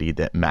the entity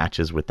that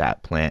matches with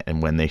that plant,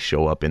 and when they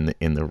show up in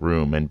the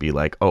room and be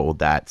like, oh,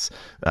 that's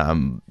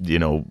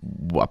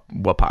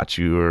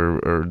wapachu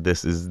or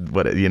this is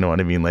what, you know what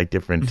I mean, like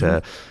different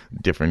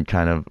different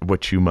kind of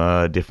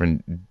wachuma,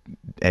 different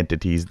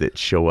entities that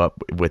show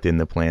up within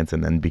the plants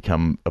and then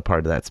become a part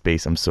of that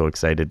space. I'm so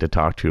excited to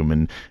talk to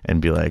him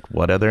and be like,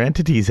 what other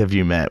entities have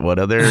you met? What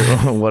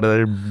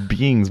other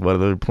beings, what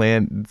other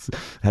plants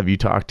have you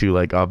talked to?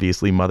 Like,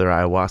 obviously Mother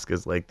Ayahuasca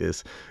is like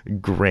this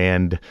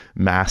grand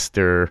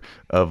master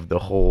of the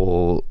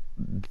whole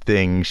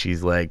thing.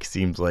 She's like,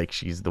 seems like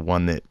she's the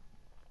one that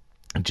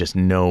just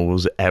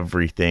knows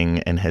everything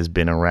and has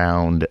been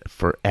around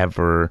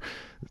forever,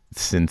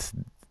 since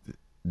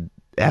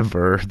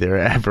there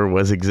ever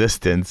was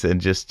existence.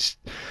 And just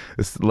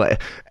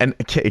and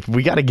okay,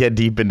 we got to get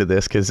deep into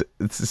this, because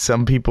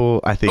some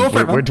people, I think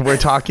we're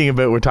talking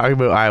about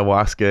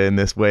ayahuasca in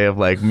this way of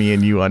like, me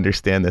and you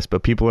understand this,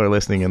 but people are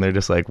listening and they're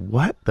just like,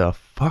 what the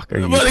fuck are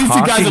you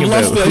talking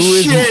about?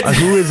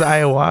 Who is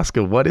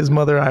ayahuasca? What is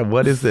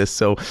what is this?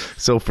 So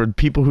for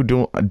people who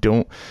don't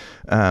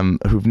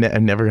who've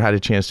never had a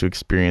chance to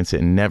experience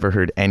it and never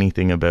heard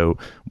anything about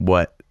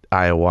what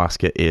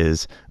ayahuasca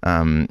is,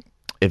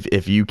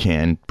 if you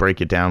can break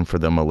it down for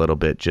them a little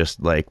bit,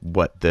 just like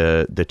what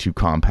the two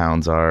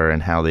compounds are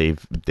and how they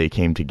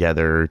came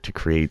together to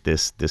create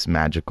this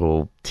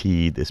magical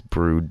tea, this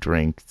brewed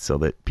drink, so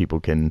that people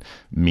can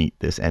meet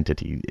this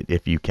entity,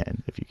 if you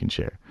can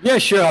share. Yeah,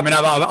 sure. I mean,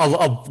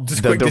 I'll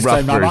just quick the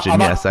rough version.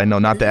 Yes, I know,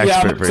 not the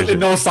expert version.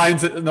 No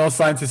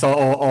scientist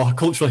or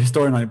cultural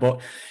historian on it, but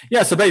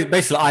yeah. So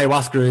basically,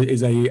 ayahuasca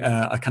is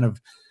a kind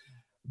of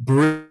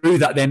brew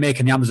that they make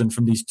in the Amazon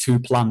from these two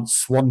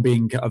plants, one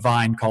being a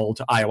vine called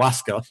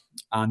ayahuasca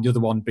and the other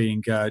one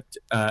being a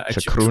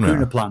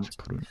chacruna plant.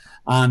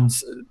 And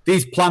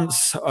these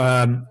plants,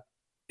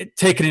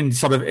 taken in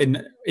sort of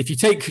if you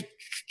take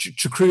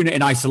chacruna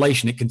in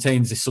isolation, it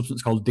contains this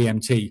substance called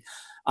DMT,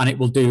 and it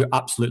will do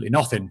absolutely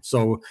nothing.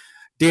 So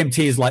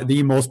DMT is like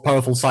the most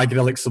powerful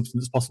psychedelic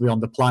substance possibly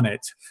on the planet.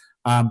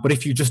 But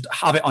if you just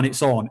have it on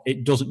its own,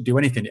 it doesn't do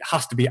anything. It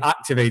has to be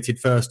activated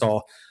first,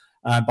 or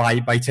by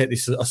take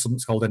this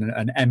substance called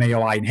an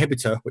MAOI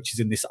inhibitor, which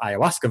is in this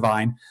ayahuasca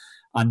vine.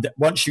 And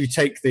once you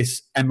take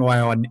this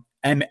MAOI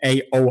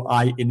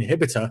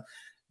inhibitor,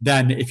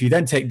 then if you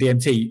then take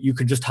DMT, you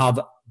can just have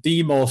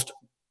the most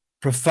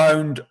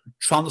profound,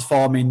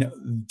 transforming,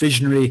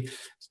 visionary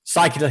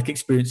psychedelic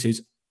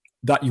experiences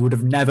that you would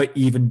have never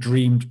even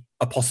dreamed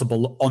are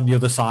possible on the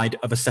other side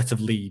of a set of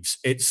leaves.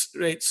 It's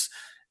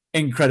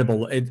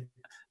incredible.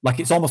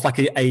 It's almost like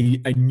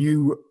a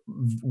new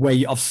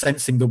way of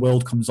sensing the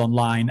world comes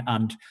online,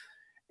 and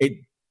it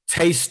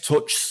taste,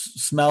 touch,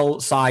 smell,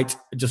 sight,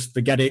 just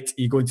forget it.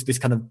 You go into this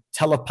kind of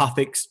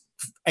telepathic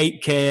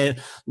 8K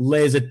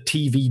laser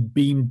TV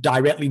beam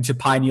directly into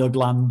pineal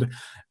gland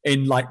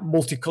in like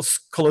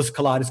multicolors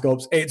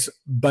kaleidoscopes. It's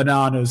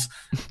bananas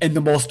in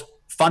the most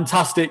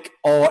fantastic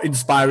or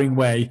inspiring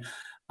way.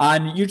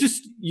 And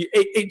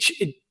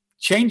it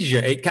changes you.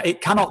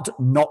 It cannot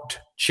not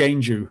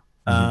change you.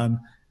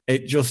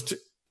 It's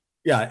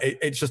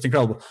just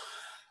incredible.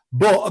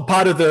 But a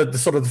part of the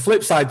sort of the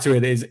flip side to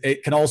it is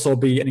it can also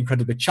be an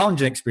incredibly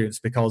challenging experience,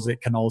 because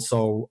it can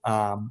also,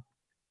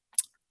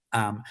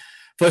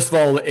 first of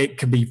all, it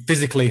can be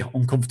physically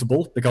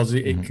uncomfortable, because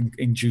it can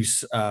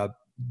induce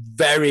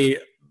very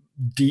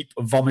deep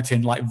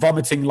vomiting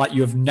like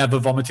you have never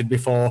vomited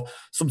before.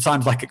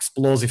 Sometimes like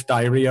explosive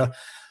diarrhea,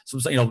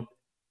 sometimes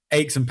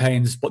aches and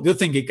pains. But the other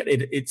thing,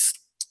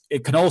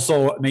 it can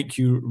also make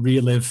you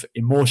relive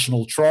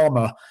emotional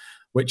trauma,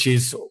 which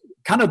is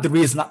kind of one of the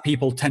reasons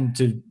people tend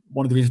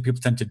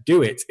to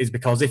do it, is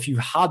because if you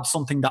had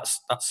something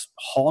that's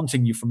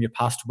haunting you from your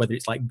past, whether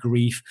it's like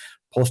grief,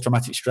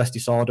 post-traumatic stress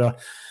disorder,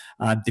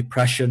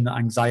 depression,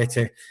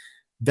 anxiety,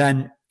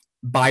 then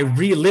by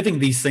reliving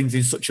these things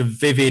in such a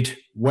vivid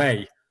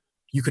way,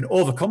 you can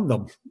overcome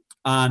them.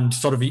 And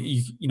sort of,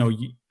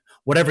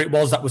 whatever it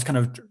was that was kind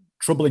of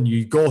troubling you,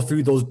 you go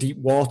through those deep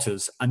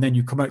waters and then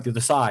you come out the other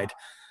side.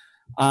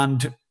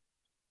 And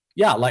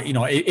yeah, like, you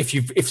know,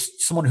 if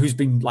someone who's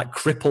been like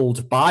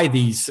crippled by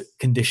these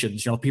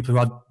conditions, you know, people who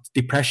have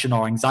depression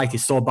or anxiety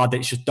so bad that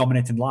it's just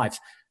dominating lives,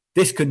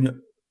 this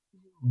can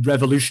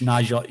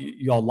revolutionize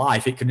your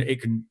life. It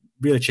can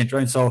really change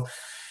around. So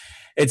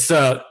it's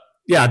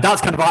yeah,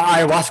 that's kind of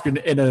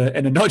ayahuasca in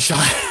a nutshell,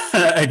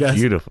 I guess.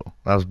 Beautiful.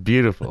 That was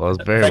beautiful. That was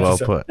very well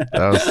put.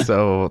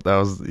 That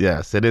was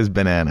yes, it is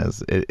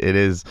bananas. It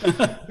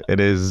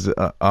is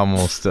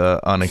almost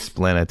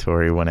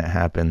unexplanatory when it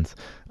happens.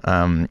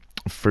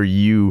 For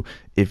you,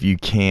 if you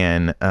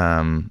can,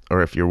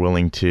 or if you're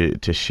willing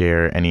to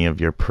share any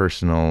of your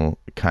personal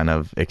kind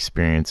of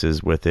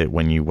experiences with it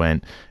when you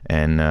went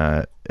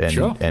and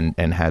Sure.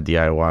 and had the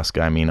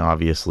ayahuasca. I mean,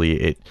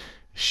 obviously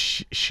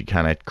she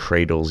kind of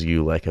cradles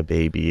you like a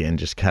baby and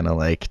just kind of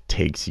like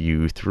takes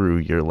you through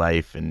your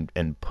life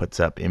and puts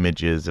up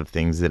images of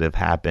things that have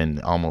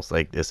happened, almost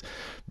like this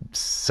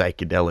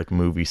psychedelic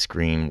movie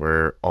screen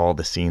where all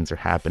the scenes are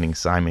happening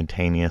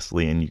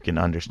simultaneously and you can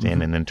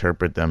understand and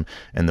interpret them.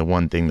 And the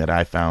one thing that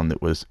I found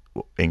that was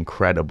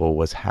incredible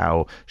was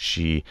how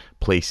she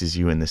places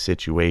you in the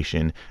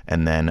situation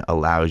and then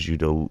allows you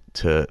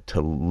to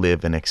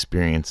live and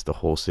experience the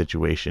whole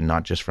situation,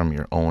 not just from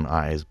your own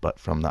eyes, but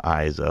from the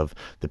eyes of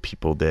the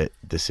people that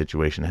the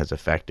situation has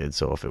affected.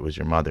 So if it was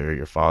your mother,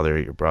 your father,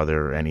 your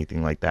brother, or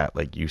anything like that,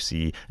 like you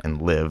see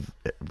and relive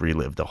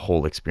the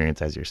whole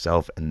experience as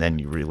yourself, and then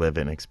you relive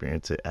and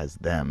experience it as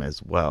them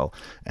as well.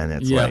 And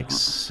it's like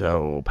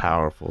so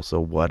powerful.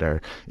 So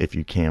if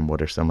you can,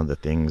 what are some of the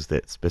things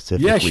that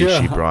specifically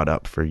she brought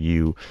up for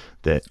you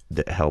that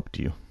helped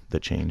you,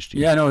 that changed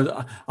you? Yeah,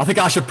 no, I think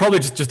I should probably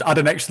just add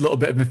an extra little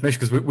bit of information,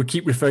 because we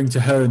keep referring to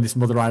her in this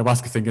Mother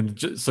Ayahuasca thing, and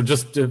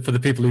just for the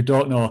people who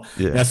don't know,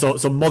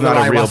 so Mother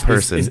Ayahuasca, a real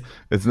person.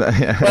 It's not.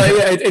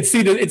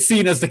 It's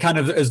seen as the kind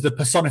of as the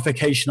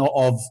personification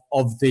of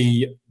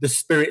the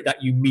spirit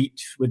that you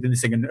meet within this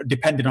thing, and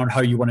depending on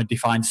how you want to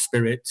define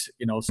spirit,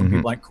 you know, some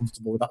people aren't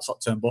comfortable with that sort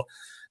of term, but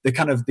the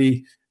kind of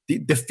the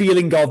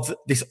feeling of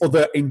this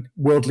other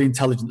worldly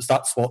intelligence,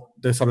 that's what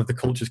the sort of the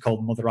culture is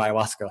called Mother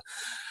Ayahuasca.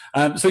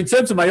 So in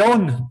terms of my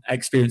own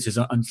experiences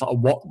and sort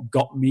of what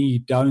got me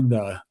down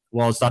there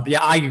was that,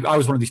 I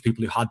was one of these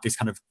people who had this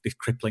kind of this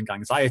crippling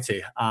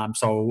anxiety.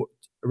 So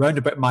around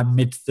about my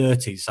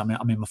mid-30s,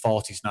 I'm in my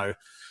 40s now,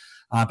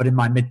 but in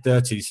my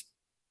mid-30s,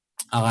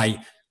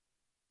 I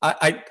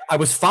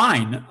was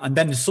fine, and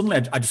then suddenly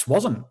I just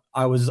wasn't.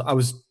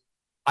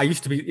 I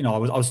used to be, you know,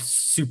 I was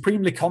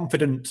supremely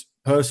confident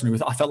person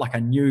I felt like I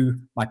knew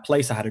my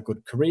place. I had a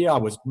good career. I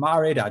was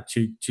married. I had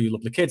two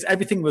lovely kids.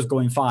 Everything was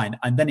going fine.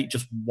 And then it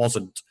just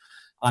wasn't.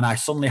 And I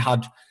suddenly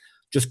had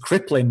just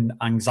crippling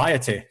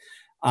anxiety.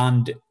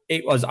 And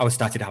I was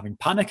started having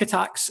panic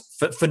attacks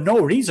for no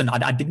reason.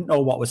 I didn't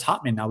know what was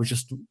happening. I was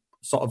just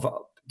sort of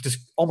just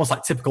almost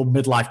like typical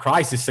midlife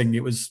crisis thing.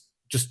 It was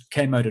just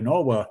came out of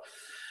nowhere.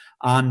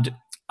 And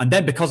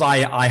then because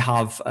I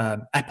have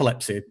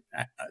epilepsy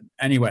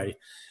anyway,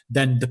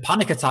 then the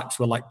panic attacks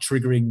were like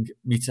triggering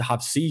me to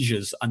have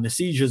seizures, and the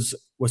seizures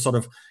were sort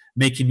of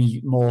making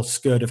me more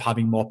scared of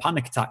having more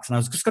panic attacks. And I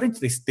was just got into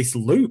this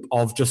loop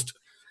of just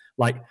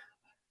like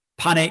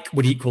panic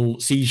would equal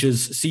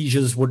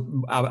seizures would,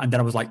 and then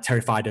I was like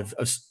terrified of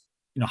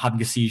you know,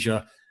 having a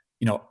seizure,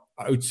 you know,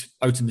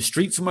 out in the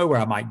street somewhere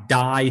where I might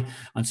die.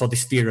 And so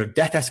this fear of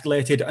death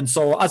escalated. And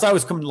so as I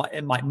was coming like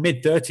in my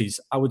mid-30s,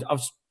 I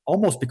was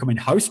almost becoming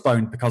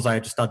housebound, because I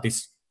just had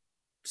this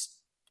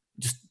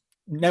just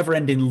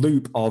never-ending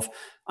loop of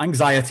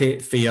anxiety,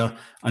 fear,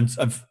 and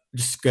of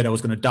just scared I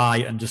was going to die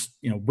and just,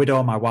 you know,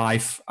 widow my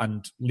wife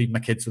and leave my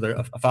kids with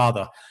a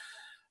father.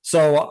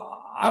 So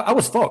I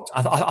was fucked.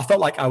 I felt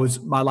like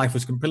my life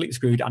was completely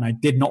screwed, and I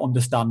did not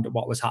understand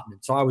what was happening.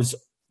 So I was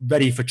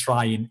ready for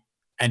trying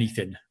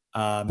anything,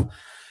 and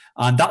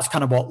that's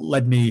kind of what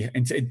led me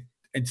into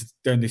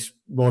down this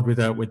road with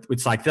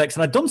psychedelics.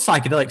 And I'd done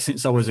psychedelics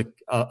since I was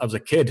a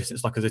kid,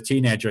 since like as a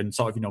teenager, and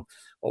sort of, you know,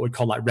 what we'd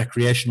call like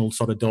recreational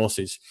sort of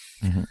doses.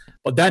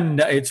 But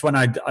then it's when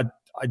I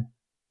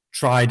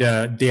tried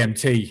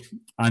DMT,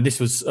 and this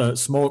was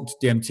smoked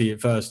DMT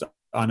at first,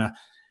 and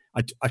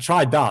I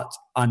tried that,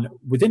 and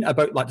within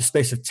about like the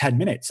space of 10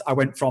 minutes, I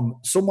went from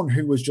someone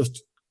who was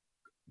just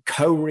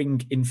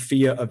cowering in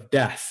fear of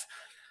death,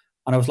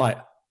 and I was like,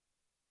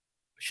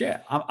 shit,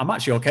 I'm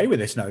actually okay with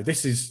this now.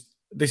 This is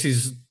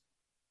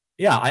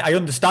I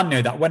understand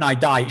now that when I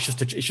die, it's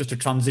just a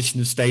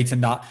transitional state,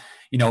 and that,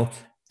 you know,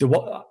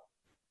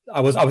 I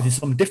was in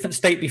some different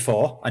state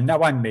before, and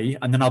now I'm me,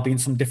 and then I'll be in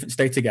some different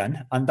state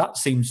again, and that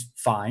seems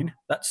fine.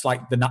 That's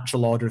like the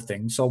natural order of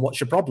things. So what's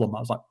your problem? I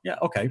was like, yeah,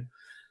 okay.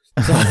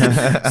 So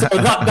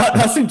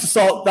that seemed to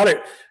sort that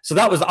out. So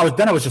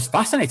I was just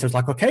fascinated. I was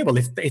like, okay, well,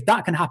 if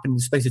that can happen in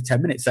the space of 10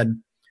 minutes,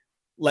 then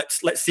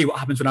let's see what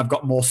happens when I've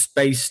got more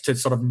space to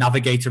sort of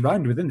navigate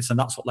around within this. And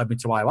that's what led me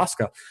to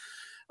ayahuasca.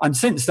 And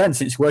since then,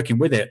 since working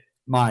with it,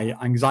 my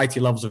anxiety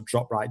levels have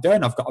dropped right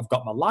down. I've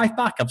got my life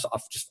back. I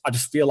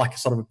just feel like a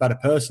sort of a better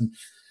person.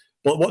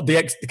 But what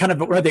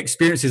one of the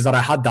experiences that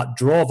I had that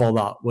drove all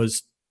that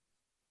was,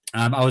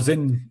 I was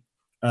in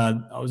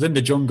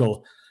the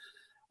jungle,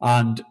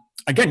 and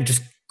again,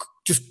 just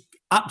just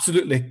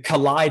absolutely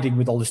colliding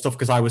with all this stuff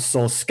because I was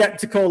so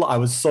skeptical. I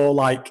was so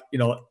like,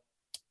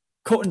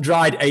 cut and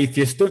dried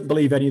atheist, don't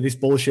believe any of this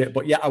bullshit.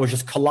 But yeah, I was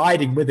just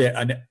colliding with it,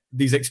 and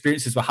these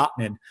experiences were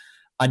happening,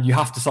 and you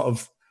have to sort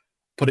of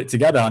put it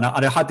together. And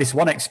I had this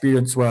one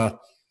experience where,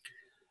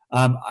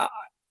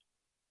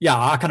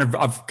 I've kind of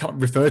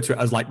referred to it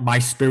as like my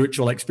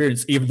spiritual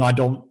experience, even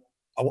though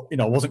I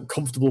wasn't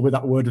comfortable with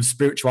that word of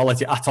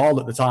spirituality at all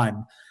at the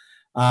time.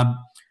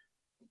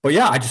 But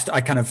yeah,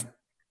 I kind of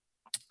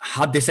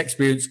had this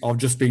experience of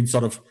just being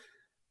sort of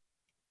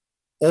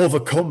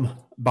overcome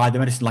by the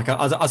medicine. Like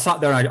I sat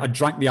there, I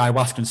drank the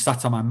ayahuasca and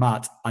sat on my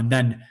mat, and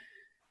then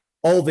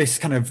all this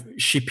kind of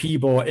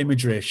Shipibo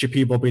imagery,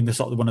 Shipibo being the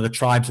sort of one of the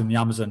tribes in the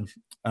Amazon,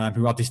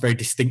 who have this very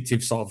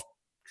distinctive sort of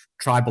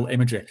tribal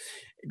imagery,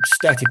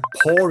 started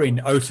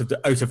pouring out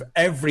of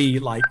every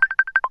like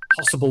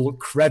possible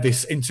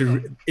crevice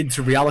into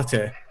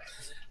reality.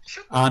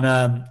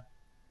 And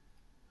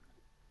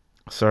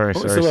Sorry.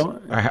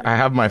 I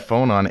have my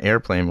phone on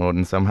airplane mode,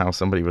 and somehow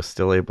somebody was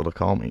still able to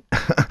call me.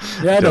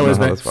 Yeah, Don't know how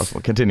mate. that's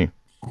possible. Continue.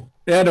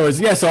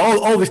 Yeah, so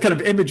all this kind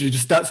of imagery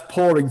just starts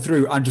pouring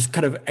through and just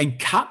kind of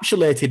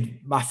encapsulated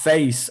my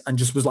face and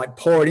just was like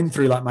pouring in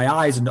through like my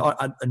eyes and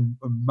mouth and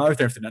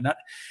everything. And that's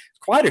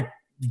quite a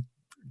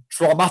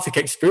traumatic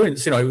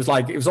experience. It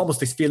was almost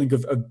this feeling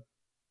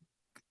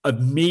of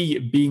me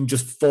being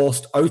just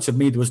forced out of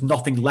me. There was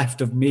nothing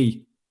left of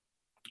me.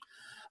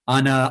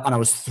 And I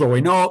was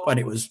throwing up, and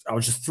I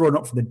was just throwing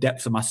up from the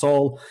depths of my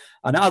soul.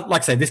 And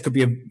like I said, this could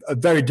be a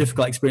very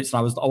difficult experience. And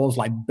I was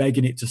like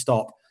begging it to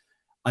stop.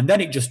 And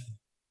then it just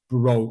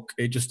broke.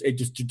 It just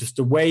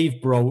the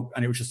wave broke,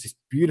 and it was just this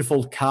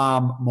beautiful,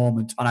 calm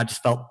moment. And I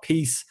just felt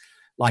peace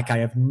like I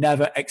have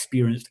never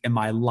experienced in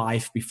my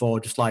life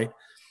before. Just like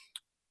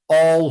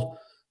all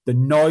the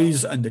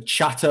noise and the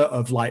chatter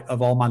of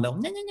all my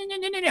little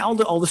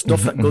all the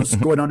stuff that goes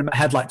going on in my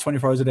head like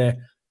 24 hours a day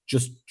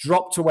just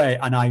dropped away,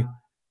 and I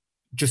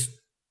just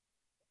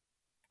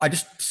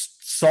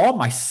saw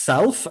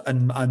myself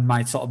and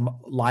my sort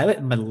of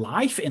my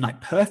life in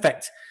like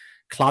perfect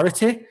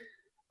clarity.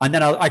 And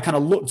then I kind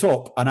of looked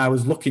up, and I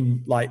was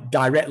looking like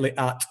directly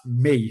at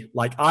me.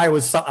 Like I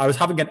was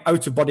having an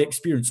out of body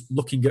experience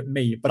looking at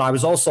me, but I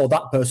was also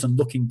that person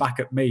looking back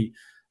at me.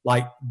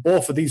 Like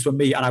both of these were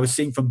me, and I was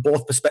seeing from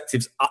both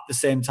perspectives at the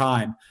same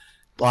time.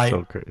 Like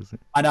so crazy.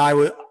 And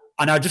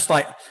I just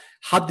like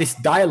had this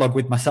dialogue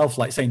with myself,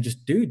 like saying,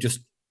 just dude, just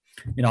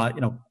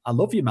I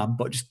love you, man,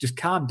 but just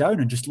calm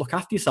down and just look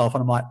after yourself.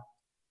 And I'm like,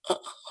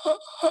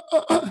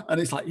 and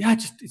it's like, yeah,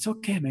 it's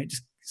okay, mate.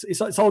 Just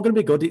it's all going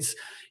to be good. It's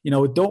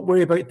don't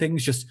worry about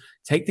things. Just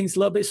take things a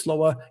little bit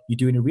slower. You're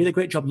doing a really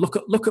great job. Look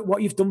at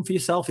what you've done for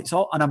yourself. It's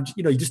all, and I'm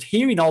you're just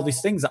hearing all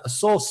these things that are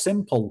so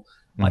simple,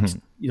 like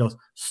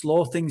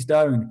slow things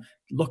down.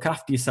 Look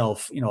after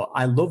yourself.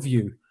 I love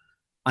you,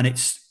 and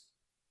it's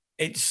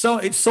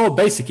so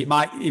basic. It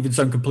might even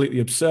sound completely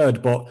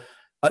absurd, but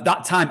at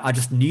that time, I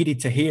just needed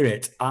to hear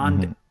it,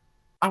 and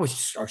I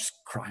was just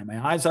crying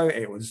my eyes out.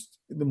 It was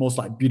the most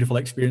like beautiful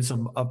experience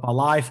of my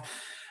life,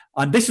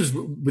 and this was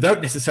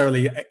without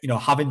necessarily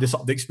having the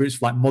sort of experience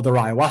of like Mother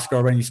Ayahuasca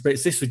or any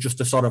spirits. This was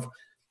just a sort of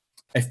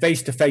a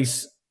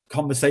face-to-face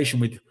conversation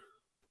with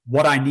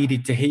what I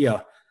needed to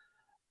hear,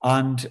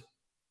 and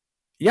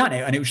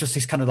it was just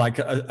this kind of like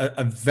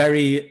a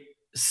very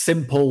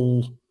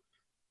simple.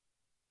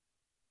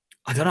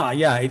 I don't know.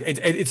 Yeah,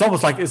 it's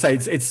almost like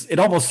it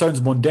almost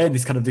sounds mundane.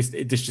 This kind of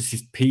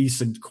this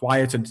peace and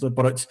quiet,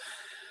 but it's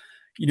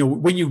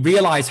when you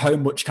realize how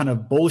much kind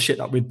of bullshit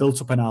that we've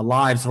built up in our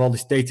lives, of all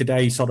this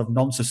day-to-day sort of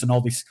nonsense and all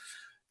this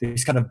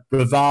kind of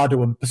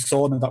bravado and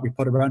persona that we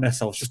put around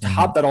ourselves, just to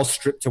have that all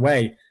stripped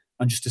away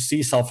and just to see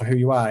yourself for who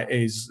you are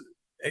it's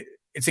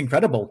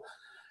incredible.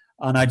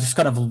 And I just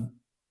I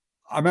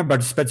remember I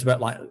just spent about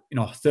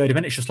 30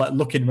 minutes just like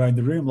looking around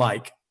the room,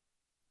 like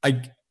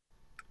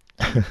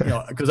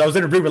because I was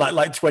in a room with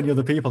like 20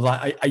 other people.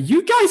 Like, are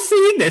you guys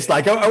seeing this?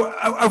 Like,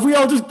 have we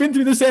all just been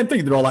through the same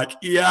thing? They're all like,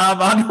 yeah,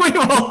 man, we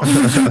all.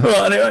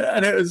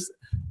 and it was,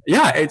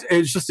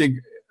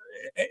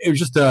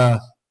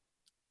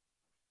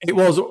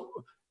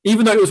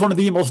 even though it was one of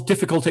the most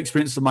difficult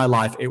experiences of my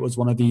life, it was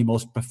one of the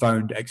most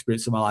profound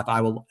experiences of my life.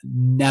 I will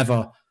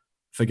never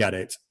forget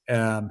it.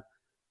 And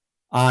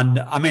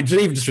I mean,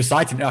 just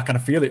reciting it, I kind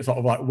of feel it sort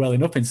of like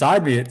welling up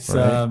inside me. It's,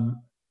 right.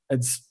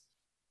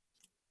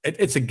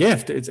 It's a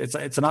gift. It's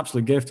an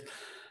absolute gift.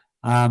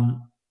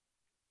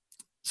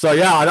 So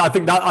yeah, I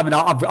think that, I mean,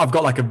 I've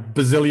got like a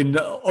bazillion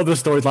other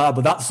stories like that,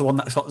 but that's the one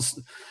that sort of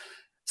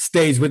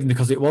stays with me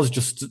because it was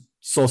just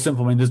so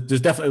simple. I mean,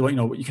 there's definitely,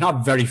 you can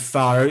have very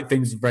far out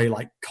things, very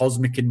like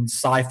cosmic and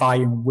sci-fi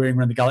and whirring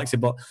around the galaxy,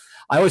 but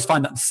I always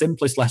find that the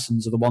simplest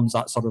lessons are the ones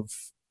that sort of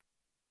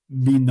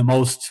mean the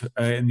most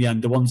in the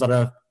end. The ones that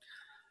are,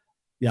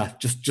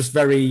 just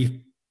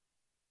very,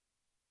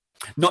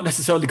 not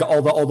necessarily got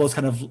all those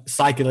kind of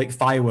psychedelic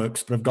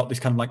fireworks, but have got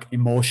this kind of like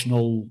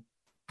emotional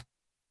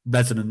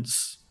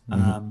resonance.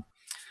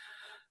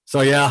 So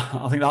yeah,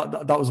 I think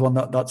that was one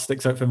that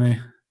sticks out for me.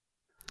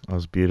 That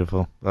was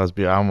beautiful. That was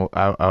beautiful.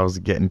 I was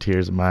getting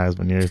tears in my eyes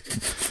when you're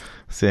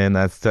saying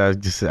that stuff.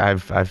 Just I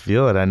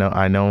feel it. I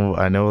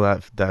know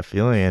that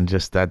feeling, and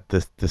just that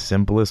the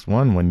simplest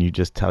one, when you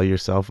just tell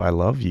yourself I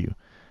love you.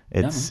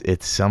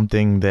 It's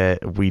something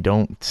that we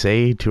don't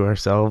say to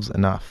ourselves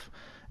enough,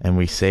 and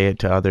we say it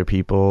to other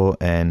people,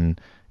 and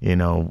you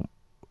know,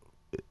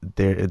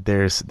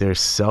 there's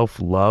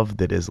self-love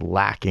that is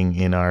lacking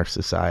in our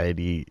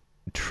society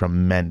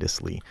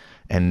tremendously,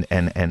 and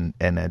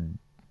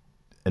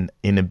an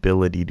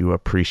inability to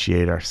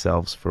appreciate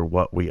ourselves for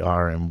what we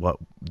are and what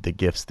the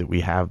gifts that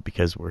we have,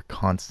 because we're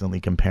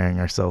constantly comparing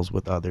ourselves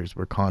with others.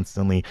 We're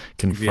constantly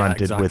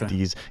confronted with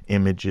these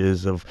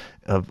images of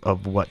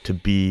what to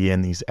be,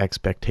 and these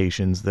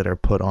expectations that are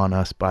put on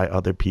us by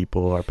other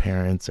people, our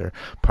parents or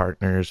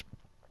partners,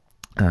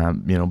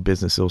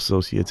 business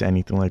associates,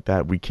 anything like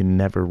that. We can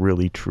never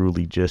really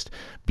truly just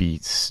be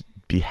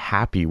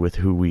happy with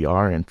who we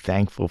are and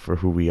thankful for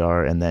who we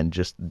are, and then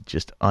just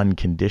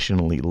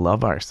unconditionally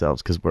love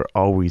ourselves, because we're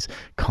always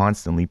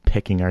constantly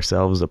picking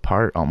ourselves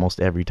apart almost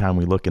every time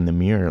we look in the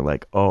mirror,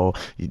 like, oh,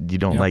 you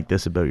don't like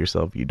this about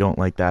yourself, you don't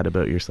like that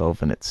about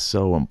yourself. And it's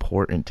so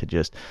important to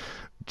just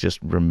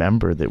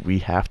remember that we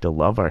have to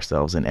love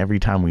ourselves, and every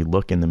time we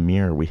look in the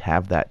mirror, we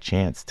have that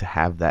chance to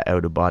have that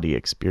out of body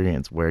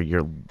experience where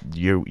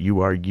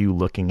you are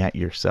looking at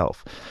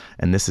yourself.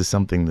 And this is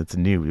something that's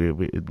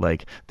new.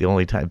 Like, the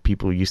only time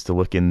people used to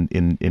look in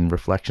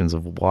reflections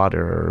of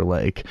water, or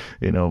like,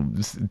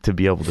 to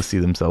be able to see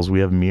themselves, we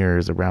have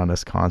mirrors around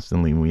us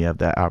constantly, and we have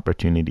that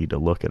opportunity to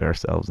look at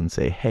ourselves and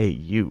say, hey,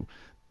 you,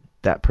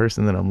 that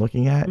person that I'm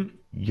looking at,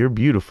 you're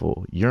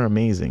beautiful, you're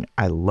amazing,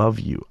 I love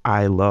you,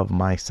 I love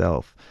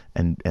myself,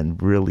 and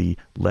really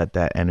let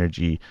that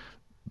energy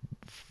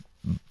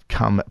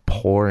come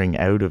pouring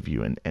out of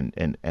you,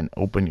 and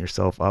open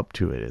yourself up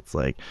to it. It's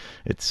like,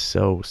 it's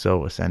so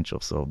essential.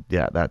 So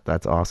yeah,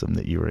 that's awesome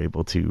that you were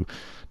able to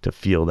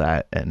feel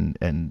that,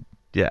 and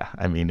yeah,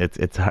 I mean,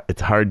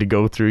 it's hard to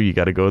go through. You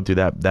got to go through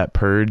that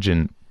purge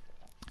and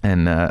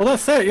well,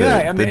 that's it.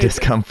 Yeah, the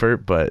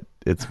discomfort, but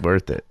it's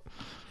worth it.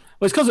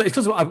 Well, it's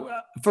because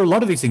for a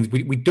lot of these things,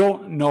 we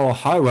don't know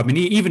how. I mean,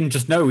 even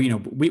just now,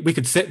 we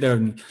could sit there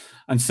and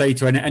say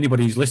to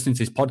anybody who's listening to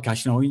this podcast,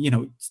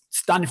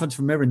 stand in front of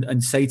a mirror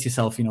and say to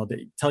yourself,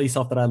 tell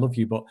yourself that I love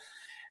you. But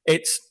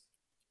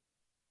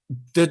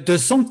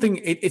there's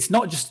something, it's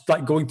not just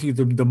like going through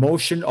the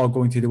motion or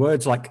going through the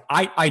words. Like,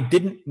 I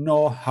didn't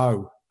know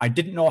how. I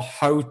didn't know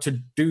how to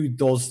do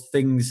those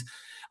things.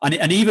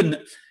 And even,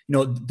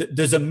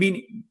 there's a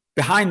meaning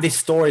behind this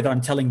story that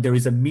I'm telling. There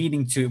is a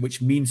meaning to it, which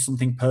means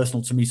something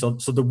personal to me. So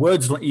the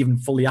words don't even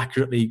fully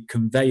accurately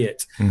convey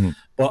it. Mm-hmm.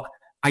 But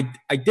I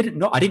didn't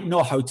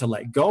know how to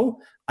let go.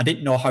 I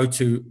didn't know how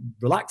to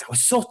relax. I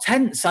was so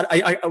tense.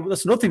 I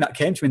that's another thing that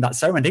came to me in that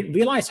ceremony. I didn't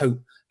realize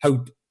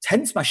how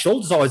tense my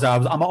shoulders always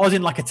are. I'm always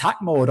in like attack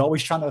mode,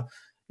 always trying to,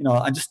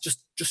 and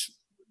just.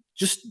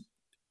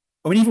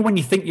 I mean, even when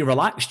you think you're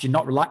relaxed, you're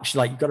not relaxed.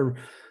 Like, you got to,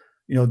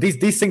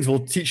 these things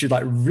will teach you,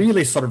 like,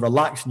 really sort of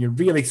relax, and you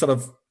really sort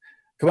of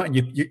come out and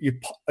you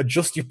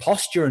adjust your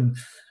posture and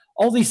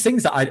all these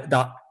things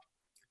that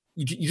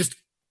you just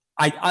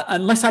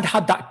unless I'd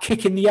had that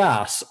kick in the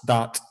ass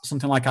that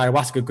something like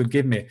ayahuasca could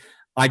give me,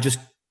 I just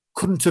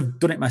couldn't have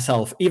done it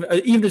myself,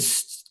 even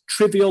as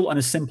trivial and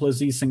as simple as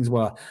these things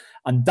were.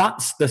 And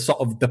that's the sort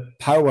of the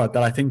power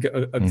that I think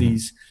of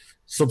these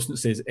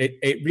substances.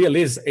 It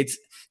really is.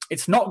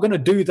 It's not going to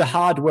do the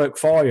hard work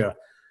for you,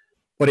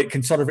 but it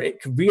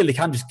really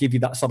can just give you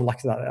that sort of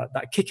like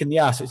that kick in the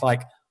ass. It's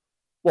like,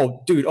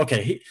 well, dude,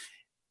 okay,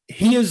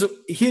 here's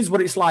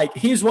what it's like.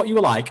 Here's what you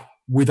were like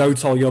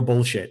without all your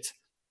bullshit.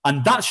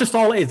 And that's just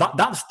all it is.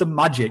 That's the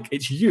magic.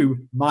 It's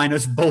you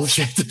minus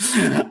bullshit.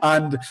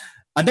 and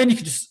then you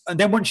can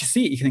then once you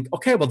see it, you can think,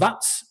 okay, well,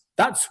 that's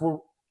where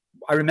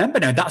I remember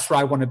now. That's where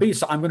I want to be.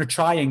 So I'm going to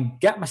try and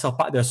get myself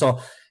back there. So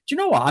do you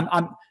know what?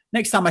 I'm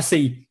next time I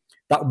see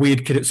that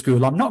weird kid at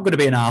school, I'm not going to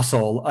be an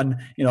arsehole. And,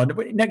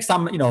 next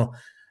time,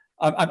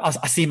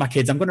 I see my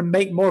kids, I'm going to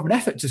make more of an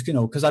effort just,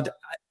 because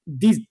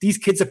these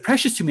kids are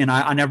precious to me. And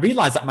I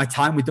realize that my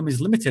time with them is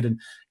limited. And,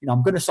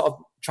 I'm going to sort of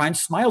try and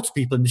smile to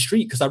people in the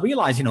street, because I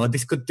realize,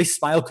 this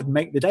smile could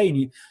make the day.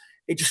 And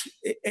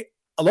it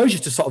allows you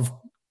to sort of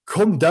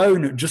come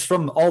down just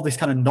from all this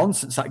kind of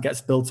nonsense that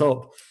gets built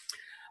up.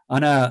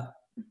 And,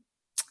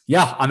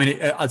 yeah, I mean,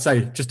 I'd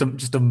say just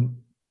a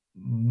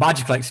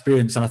magical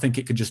experience. And I think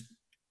it could just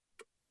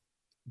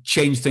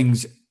change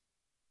things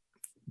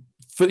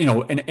for,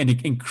 in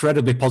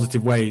incredibly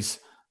positive ways.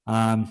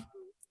 Yeah,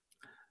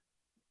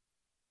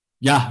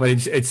 but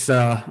it's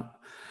so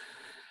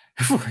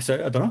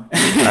I don't know.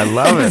 I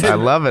love it. I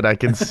love it. I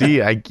can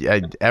see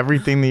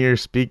everything that you're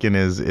speaking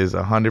is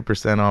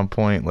 100% on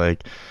point.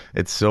 Like,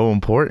 it's so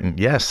important.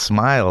 Yes,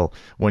 smile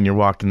when you're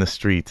walking the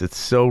streets. It's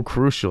so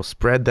crucial.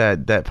 Spread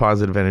that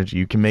positive energy.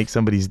 You can make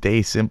somebody's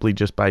day simply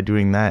just by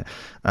doing that.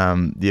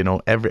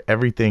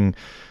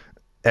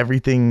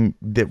 Everything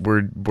that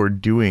we're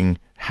doing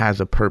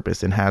has a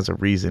purpose and has a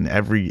reason.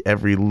 Every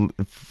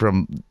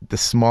from the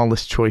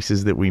smallest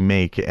choices that we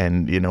make,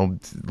 and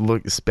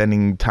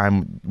spending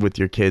time with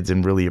your kids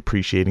and really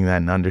appreciating that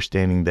and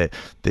understanding that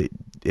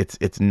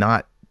it's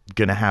not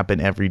gonna happen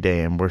every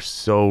day, and we're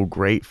so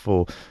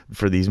grateful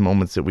for these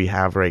moments that we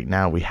have right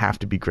now. We have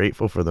to be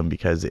grateful for them,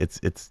 because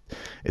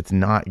it's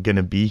not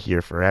gonna be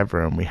here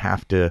forever, and we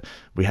have to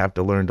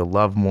learn to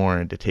love more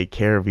and to take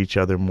care of each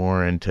other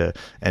more, and to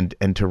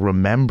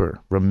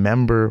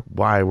remember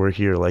why we're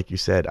here. Like you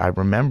said, I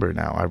remember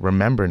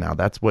now.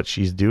 That's what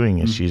she's doing,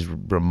 is she's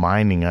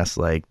reminding us,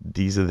 like,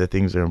 these are the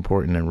things that are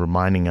important, and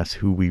reminding us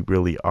who we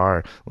really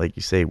are, like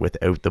you say,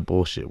 without the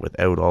bullshit,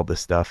 without all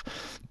this stuff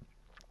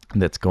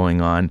that's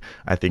going on.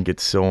 I think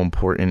it's so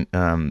important,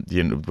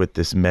 with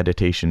this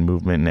meditation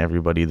movement, and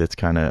everybody that's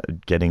kind of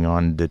getting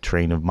on the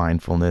train of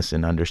mindfulness,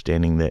 and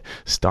understanding that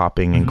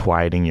stopping and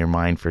quieting your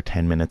mind for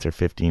 10 minutes or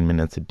 15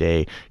 minutes a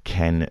day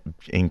can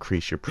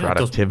increase your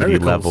productivity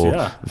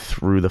level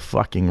through the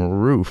fucking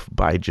roof,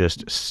 by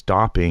just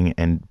stopping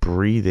and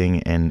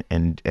breathing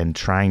and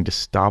trying to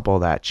stop all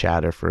that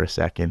chatter for a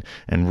second,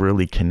 and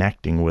really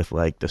connecting with,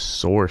 like, the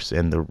source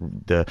and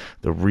the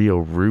real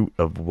root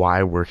of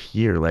why we're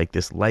here. Like,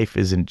 this life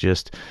isn't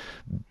just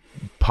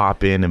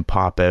pop in and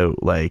pop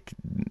out, like,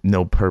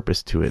 no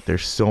purpose to it.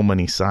 There's so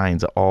many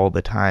signs all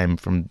the time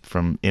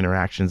from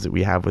interactions that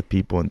we have with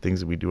people and things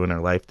that we do in our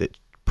life that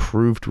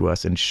prove to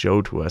us and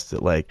show to us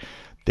that, like,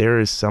 there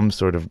is some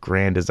sort of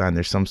grand design.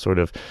 There's some sort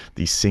of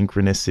these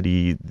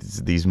synchronicity,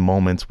 these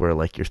moments where,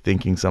 like, you're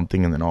thinking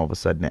something and then all of a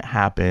sudden it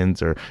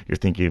happens, or you're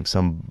thinking of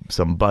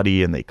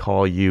somebody and they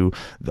call you.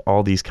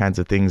 All these kinds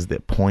of things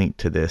that point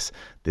to this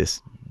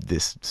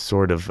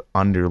sort of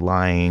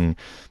underlying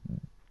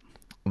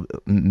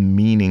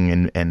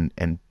meaning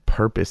and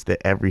purpose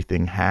that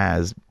everything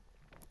has.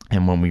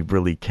 And when we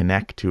really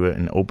connect to it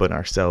and open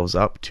ourselves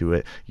up to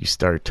it, you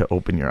start to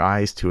open your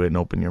eyes to it and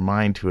open your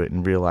mind to it,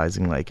 and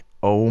realizing, like,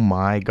 oh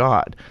my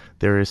God,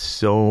 there is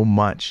so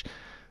much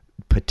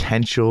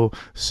potential,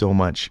 so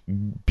much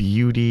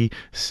beauty,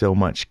 so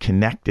much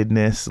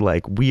connectedness.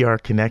 Like, we are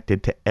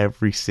connected to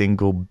every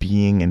single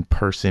being and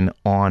person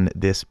on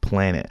this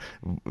planet.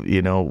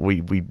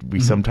 We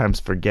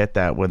sometimes forget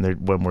that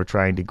when we're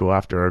trying to go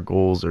after our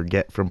goals or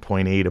get from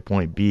point A to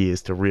point B,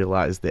 is to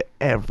realize that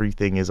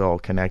everything is all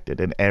connected,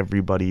 and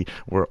everybody,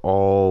 we're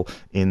all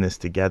in this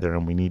together,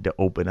 and we need to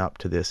open up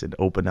to this, and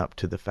open up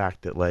to the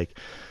fact that, like,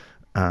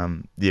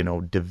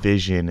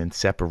 division and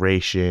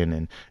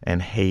separation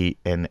and hate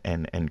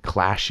and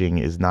clashing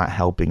is not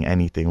helping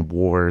anything.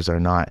 Wars are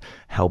not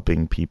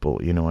helping people.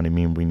 You know what I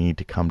mean? We need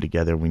to come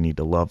together. We need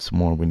to love some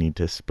more. We need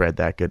to spread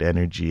that good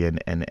energy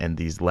and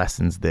these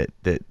lessons that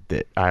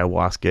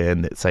ayahuasca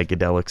and that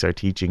psychedelics are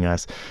teaching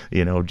us,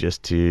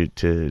 just to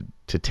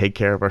take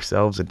care of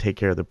ourselves and take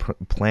care of the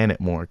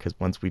planet more. Because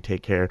once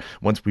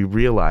we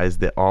realize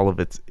that all of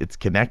it's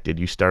connected,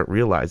 you start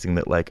realizing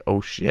that, like,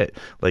 oh shit,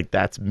 like,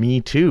 that's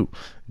me too.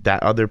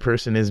 That other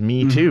person is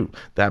me too.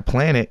 That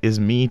planet is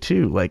me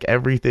too. Like,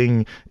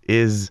 everything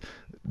is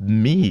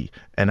me,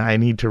 and I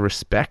need to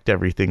respect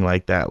everything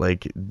like that.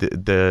 Like,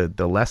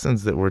 the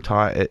lessons that we're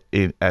taught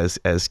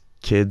as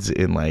kids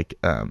in, like,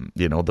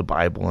 the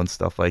Bible and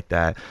stuff like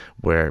that,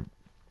 where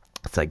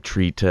it's like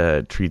treat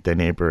the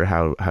neighbor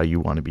how you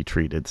want to be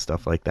treated,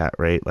 stuff like that,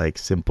 right? Like,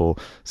 simple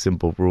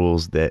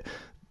rules that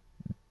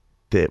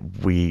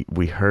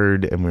we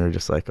heard, and we were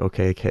just like,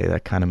 okay,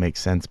 that kind of makes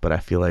sense. But I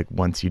feel like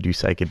once you do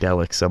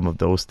psychedelics, some of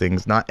those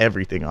things, not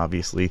everything,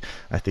 obviously,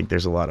 I think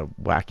there's a lot of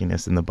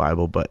wackiness in the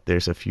Bible, but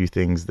there's a few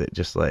things that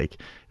just,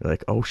 like, you're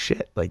like, oh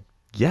shit, like,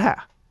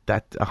 yeah,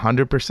 that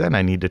 100%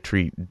 I need to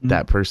treat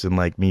that person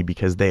like me,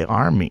 because they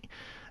are me.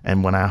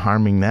 And when I'm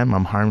harming them,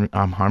 I'm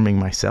harming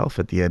myself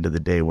at the end of the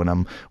day. When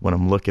I'm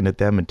looking at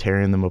them and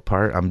tearing them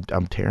apart,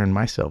 I'm tearing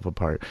myself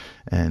apart.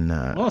 And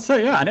well, so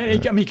yeah, and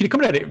I mean, you can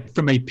come at it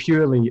from a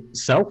purely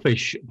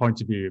selfish point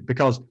of view,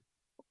 because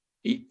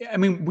I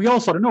mean, we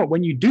all sort of know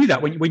when you do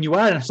that, when you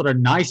are sort of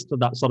nice to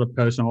that sort of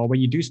person, or when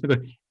you do something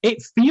good,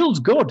 it feels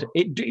good.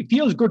 It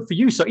feels good for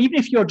you. So even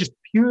if you're just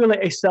purely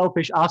a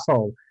selfish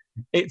asshole,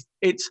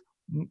 it's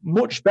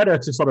much better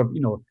to sort of,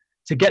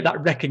 to get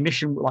that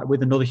recognition, like,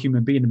 with another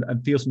human being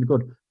and feel something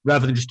good,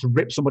 rather than just to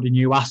rip somebody a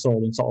new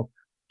asshole and sort of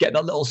get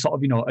that little sort of,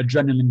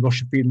 adrenaline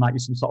rush of feeling like you're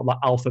some sort of, like,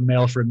 alpha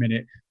male for a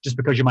minute, just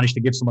because you managed to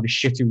give somebody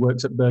shit who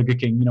works at Burger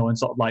King, and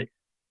sort of, like,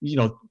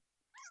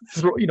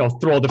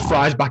 throw the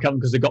fries back at them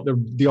because they got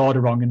the order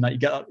wrong, and that you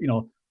get,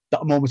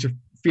 that moment of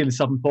feeling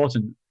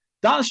self-important.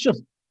 That's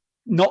just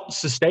not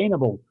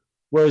sustainable.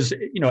 Whereas,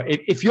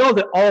 if you're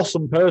the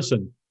awesome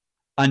person,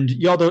 and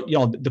you're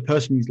the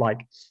person who's, like,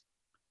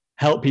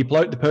 help people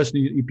out, the person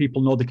who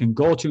people know they can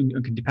go to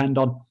and can depend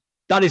on,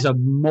 that is a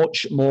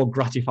much more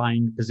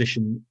gratifying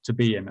position to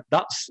be in.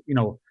 That's, you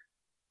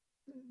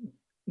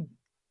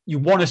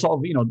want to sort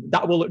of,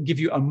 that will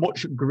give you a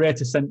much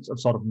greater sense of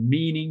sort of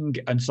meaning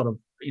and sort of,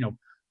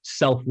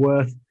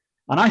 self-worth.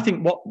 And I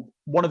think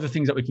one of the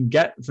things that we can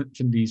get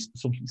from these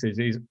substances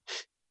is,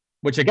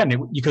 which again,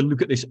 you can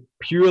look at this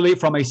purely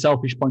from a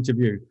selfish point of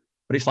view,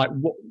 but it's like,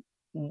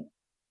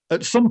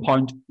 at some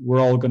point, we're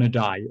all going to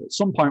die. At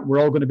some point, we're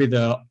all going to be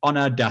there on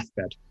our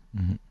deathbed.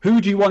 Mm-hmm.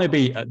 Who do you want to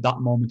be at that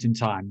moment in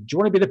time? Do you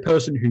want to be the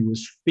person who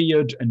was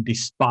feared and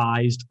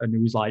despised, and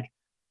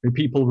who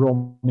people were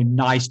only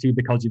nice to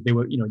because they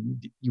were,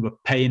 you were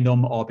paying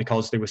them, or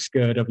because they were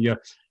scared of you?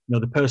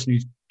 The person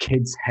whose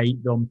kids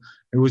hate them,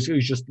 who's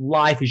just,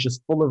 life is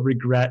just full of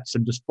regrets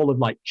and just full of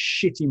like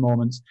shitty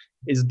moments.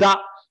 Is that,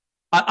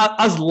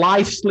 as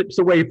life slips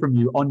away from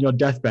you on your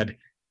deathbed,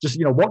 just,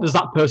 what does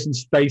that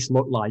person's face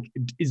look like?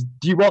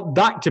 Do you want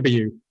that to be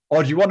you?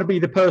 Or do you want to be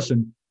the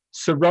person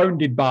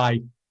surrounded by,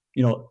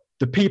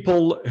 the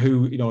people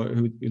who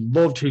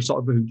loved, who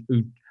sort of,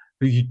 who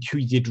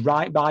you did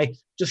right by,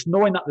 just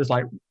knowing that there's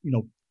like,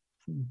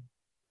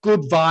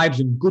 good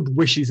vibes and good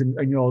wishes and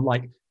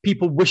like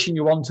people wishing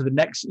you on to the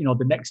next,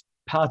 the next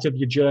part of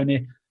your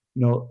journey,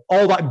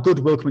 all that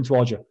goodwill coming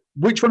towards you.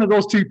 Which one of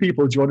those two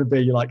people do you want to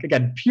be? Like,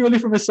 again, purely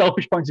from a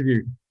selfish point of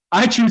view,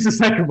 I choose the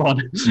second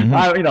one.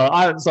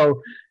 Mm-hmm. So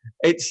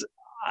it's,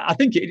 I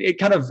think it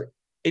kind of,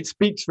 it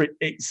speaks for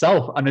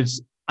itself. And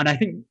I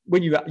think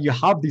when you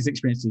have these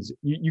experiences,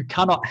 you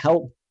cannot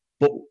help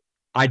but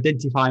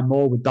identify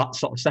more with that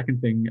sort of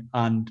second thing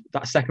and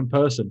that second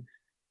person.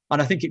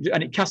 And I think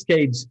it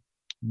cascades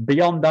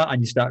beyond that,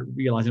 and you start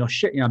realizing, oh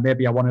shit,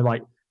 maybe I want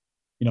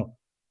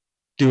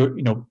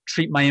to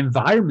treat my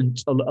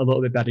environment a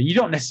little bit better. You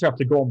don't necessarily have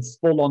to go on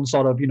full on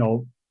sort of,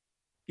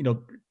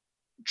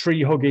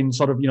 tree hugging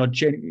sort of,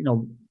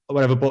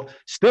 whatever, but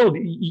still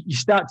you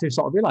start to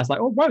sort of realize like,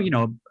 oh, well,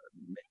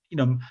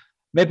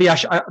 maybe I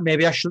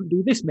shouldn't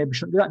do this, maybe I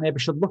shouldn't do that, maybe I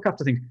should look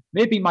after things.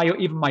 Maybe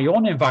even my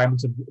own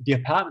environment of the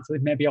apartment,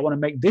 maybe I want to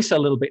make this a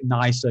little bit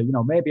nicer.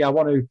 Maybe I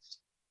want to,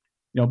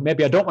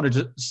 maybe I don't want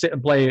to just sit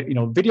and play,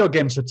 video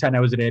games for 10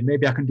 hours a day.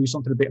 Maybe I can do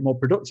something a bit more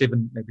productive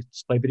and maybe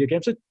just play video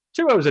games for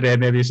 2 hours a day,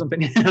 maybe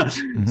something.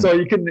 Mm-hmm. So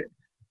you can,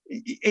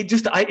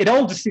 it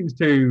all just seems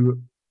to,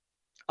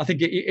 I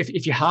think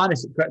if you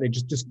harness it correctly,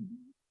 just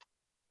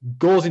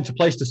goes into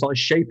place to sort of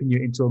shaping you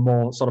into a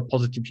more sort of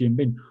positive human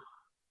being.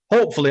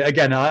 Hopefully,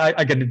 again,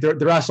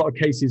 there are sort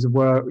of cases of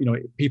where,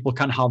 people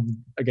can have,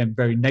 again,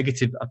 very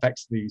negative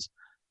effects of these.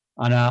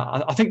 And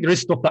I think there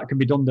is stuff that can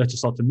be done there to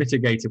sort of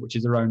mitigate it, which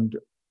is around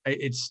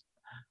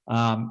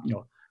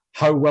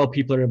how well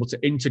people are able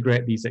to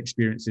integrate these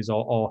experiences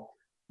or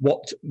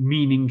what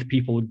meaning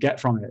people would get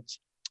from it.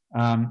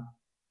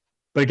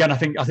 But again, I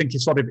think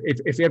it's sort of,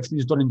 if everything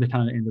is done in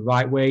the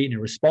right way, in a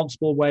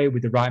responsible way,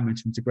 with the right amount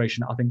of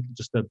integration, I think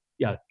just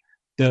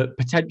the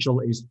potential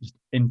is just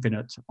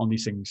infinite on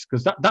these things,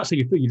 because that's how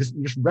you feel. You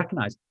just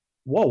recognize,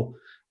 whoa,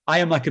 I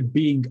am like a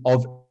being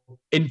of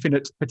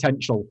infinite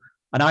potential,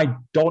 and I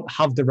don't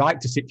have the right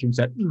to sit here and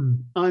say,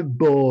 I'm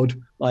bored.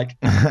 Like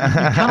you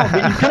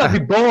cannot be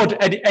bored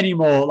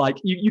anymore. Like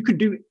you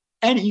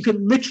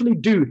can literally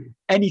do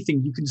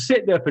anything. You can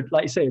sit there for,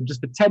 like you say,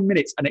 just for 10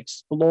 minutes and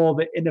explore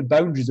the inner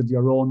boundaries of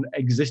your own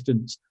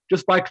existence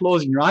just by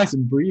closing your eyes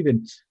and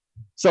breathing.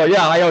 So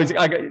yeah,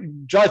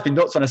 it drives me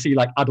nuts when I see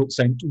like adults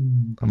saying,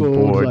 I'm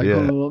bored, like, yeah.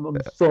 I'm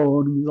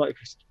phone, like,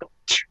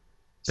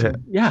 so,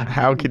 yeah.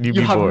 How can you be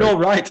have bored? No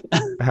right.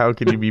 How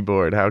can you be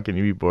bored? How can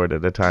you be bored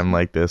at a time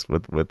like this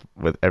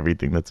with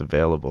everything that's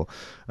available?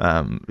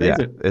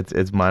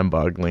 It's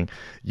mind-boggling.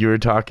 You were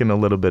talking a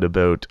little bit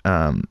about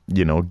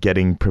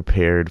getting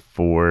prepared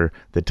for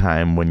the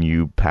time when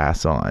you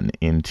pass on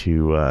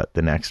into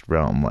the next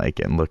realm,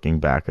 like, and looking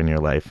back on your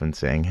life and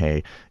saying,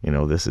 hey,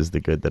 this is the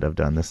good that I've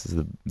done, this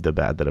is the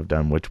bad that I've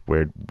done,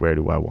 where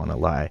do I want to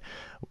lie?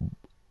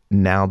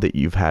 Now that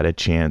you've had a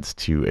chance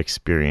to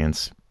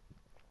experience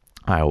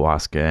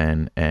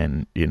ayahuasca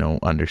and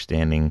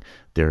understanding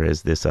there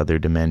is this other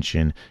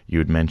dimension. You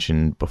had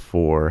mentioned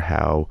before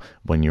how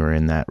when you were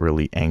in that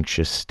really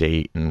anxious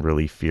state and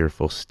really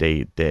fearful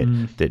state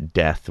that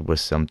death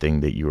was something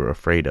that you were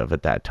afraid of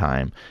at that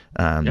time.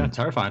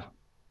 Terrified.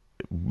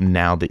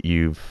 Now that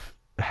you've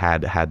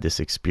had this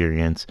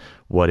experience,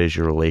 what is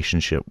your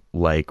relationship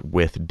like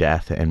with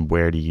death, and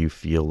where do you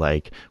feel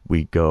like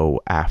we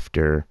go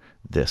after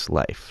this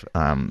life?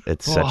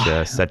 It's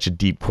such a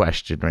deep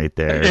question right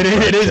there.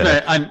 It is,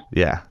 mate.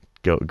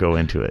 Go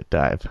into it.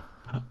 Dive.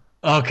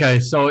 Okay,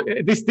 so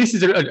this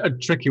is a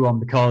tricky one,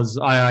 because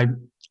I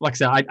like I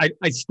said,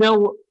 I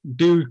still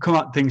do come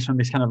at things from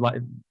this kind of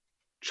like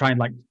trying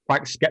like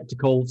quite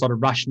skeptical sort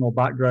of rational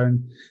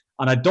background,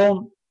 and I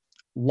don't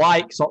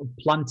like sort of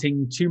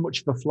planting too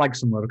much of a flag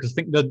somewhere, because I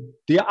think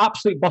the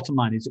absolute bottom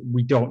line is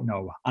we don't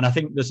know, and I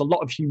think there's a lot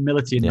of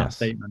humility in that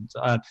statement.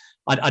 I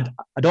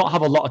don't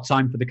have a lot of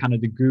time for the kind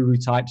of the guru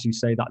types who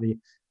say that they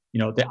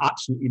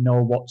absolutely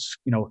know what's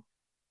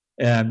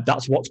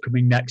that's what's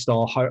coming next,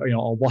 or how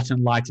or what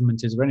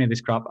enlightenment is, or any of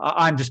this crap.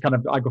 I'm just kind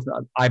of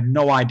I have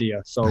no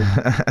idea. So,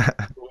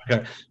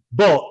 okay.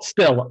 But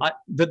still,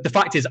 the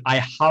fact is I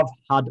have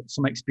had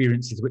some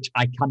experiences which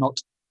I cannot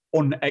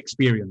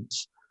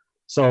unexperience.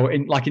 So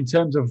in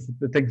terms of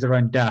the things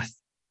around death,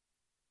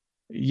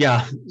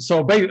 yeah.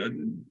 So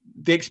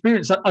the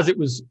experience as it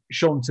was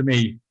shown to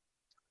me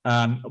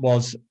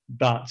was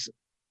that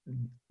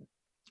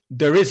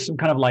there is some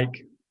kind of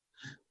like,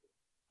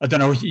 I don't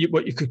know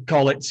what you could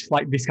call it,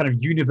 like this kind of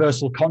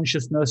universal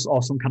consciousness,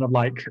 or some kind of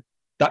like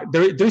that.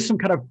 There's some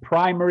kind of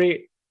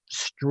primary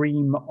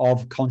stream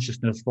of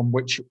consciousness from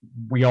which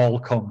we all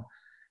come,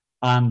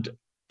 and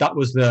that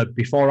was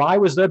before I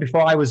was there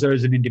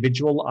as an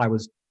individual. I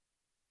was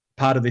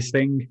part of this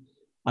thing,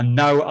 and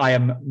now I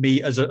am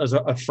me as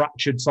a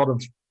fractured sort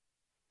of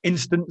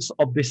instance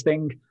of this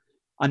thing.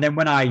 And then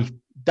when I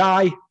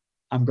die,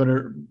 I'm going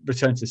to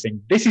return to this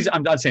thing.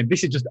 I'm saying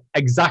this is just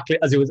exactly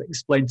as it was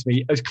explained to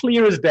me, as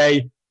clear as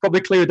day,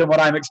 probably clearer than what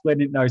I'm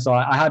explaining it now. So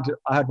I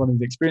had one of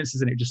these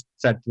experiences, and it just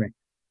said to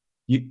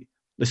me,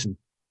 listen,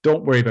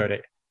 don't worry about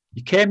it.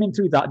 You came in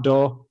through that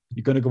door,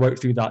 you're going to go out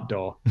through that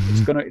door.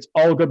 It's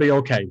all going to be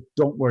okay.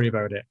 Don't worry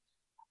about it.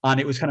 And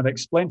it was kind of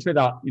explained to me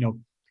that,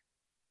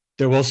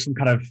 there was some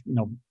kind of,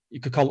 you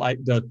could call it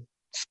like the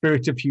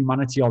spirit of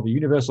humanity or the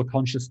universal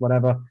conscious,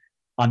 whatever.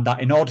 And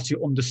that in order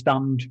to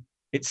understand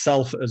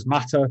itself as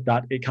matter,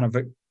 that it kind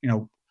of,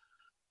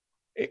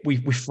 we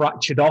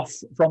fractured off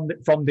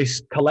from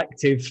this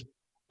collective.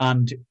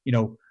 And,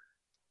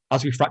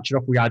 as we fracture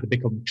off, we either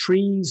become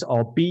trees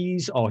or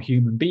bees or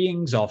human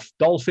beings or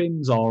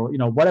dolphins or,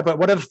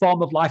 whatever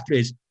form of life there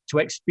is, to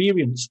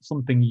experience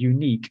something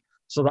unique,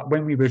 so that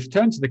when we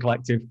return to the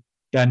collective,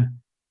 then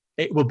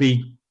it will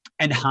be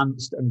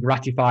enhanced and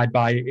gratified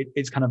by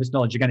its kind of its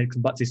knowledge. Again, it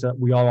comes back to this, that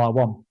we all are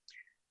one.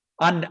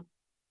 And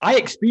I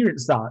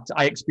experienced that.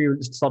 I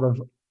experienced sort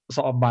of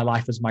my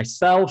life as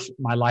myself,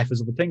 my life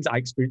as other things. I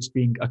experienced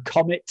being a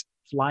comet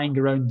flying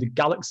around the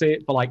galaxy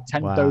for like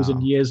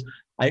 10,000 years.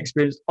 I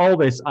experienced all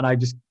this, and I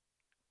just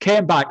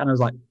came back and I was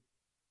like,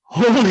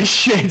 holy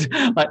shit,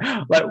 like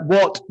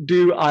what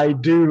do I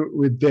do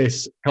with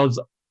this? Because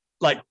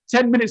like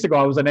 10 minutes ago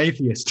I was an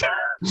atheist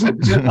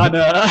and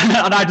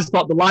I just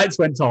thought the lights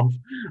went off,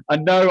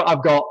 and now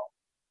I've got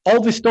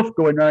all this stuff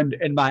going around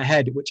in my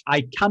head which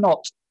I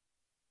cannot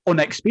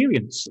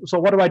unexperience. So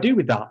what do I do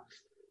with that?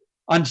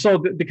 And so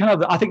the kind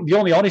of, I think the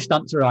only honest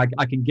answer I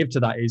can give to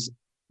that is,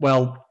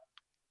 well,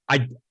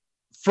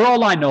 for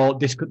all I know,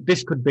 this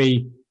could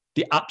be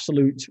the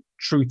absolute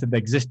truth of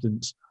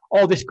existence,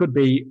 or this could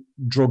be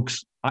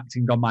drugs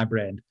acting on my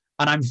brain.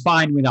 And I'm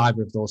fine with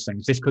either of those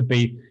things. This could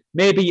be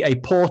maybe a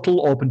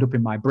portal opened up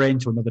in my brain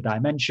to another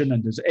dimension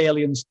and there's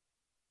aliens.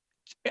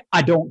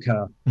 I don't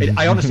care.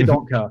 I honestly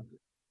don't care.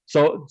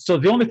 So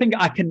the only thing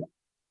I can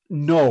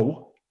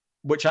know,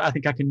 which I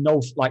think I can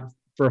know like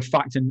for a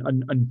fact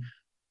and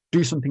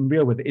do something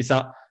real with it, is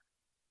that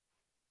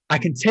I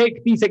can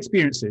take these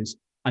experiences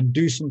and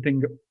do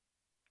something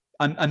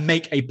and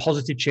make a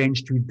positive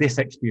change to this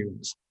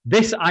experience.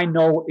 This I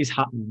know is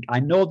happening. I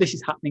know this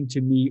is happening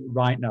to me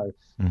right now.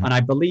 Mm-hmm. And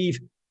I believe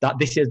that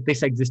this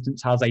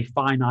existence has a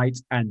finite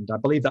end. I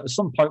believe that at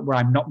some point where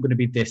I'm not going to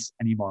be this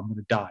anymore, I'm going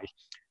to die.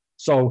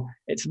 So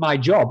it's my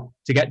job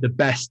to get the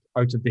best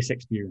out of this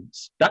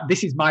experience. That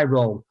this is my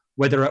role.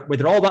 Whether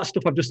all that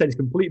stuff I've just said is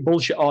complete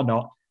bullshit or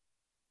not,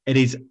 it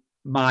is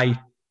my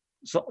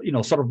sort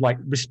of like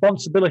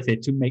responsibility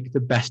to make the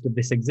best of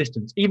this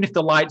existence, even if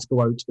the lights go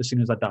out as soon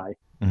as I die.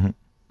 Mm-hmm.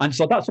 And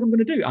so that's what I'm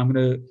going to do. I'm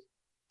going to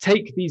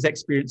take these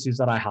experiences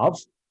that I have,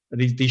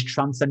 these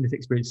transcendent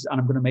experiences, and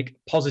I'm going to make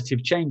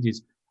positive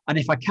changes. And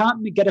if I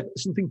can't get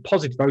something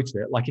positive out of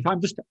it, like if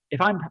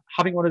I'm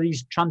having one of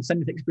these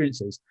transcendent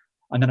experiences,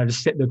 and then I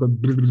just sit there going,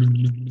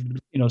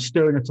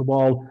 staring at a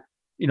wall,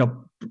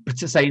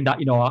 saying that,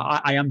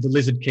 I am the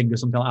Lizard King or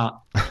something like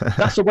that.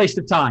 That's a waste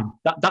of time.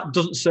 That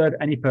doesn't serve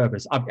any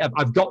purpose.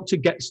 I've got to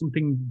get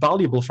something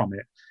valuable from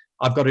it.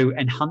 I've got to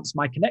enhance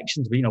my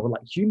connections, with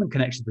like human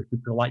connections with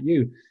people like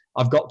you.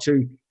 I've got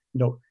to,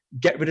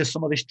 get rid of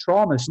some of this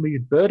trauma, some of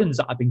these burdens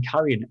that I've been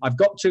carrying. I've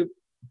got to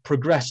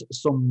progress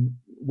some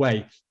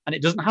way. And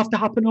it doesn't have to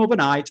happen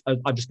overnight.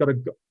 I've just got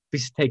to be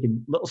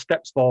taking little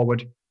steps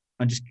forward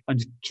and just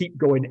keep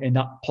going in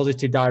that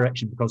positive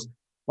direction. Because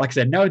like I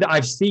said, now that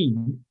I've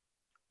seen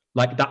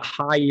like that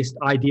highest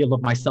ideal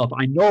of myself,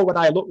 I know what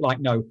I look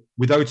like now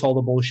without all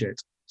the bullshit.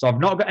 So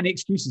I've not got any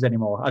excuses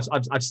anymore.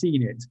 I've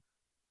seen it.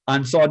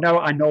 And so now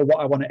I know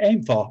what I want to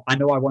aim for. I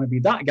know I want to be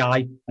that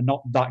guy and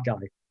not that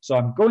guy. So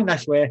I'm going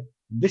this way.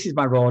 This is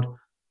my road, and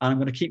I'm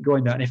going to keep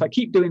going there. And if I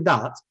keep doing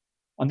that,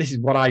 and this is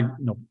what I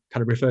kind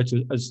of refer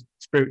to as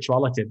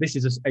spirituality, this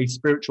is a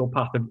spiritual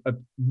path of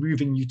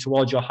moving you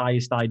towards your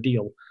highest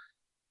ideal,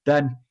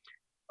 then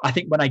I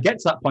think when I get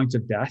to that point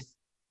of death,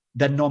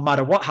 then no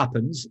matter what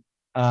happens,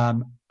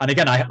 and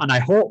again, I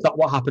hope that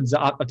what happens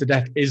after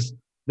death is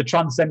the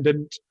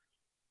transcendent,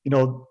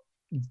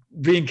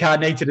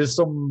 reincarnated as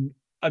some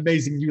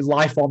amazing new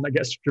life form that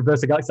gets to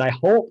traverse the galaxy. I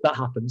hope that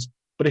happens.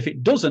 But if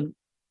it doesn't,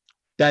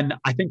 then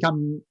I think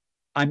I'm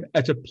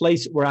at a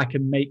place where I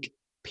can make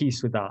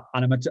peace with that,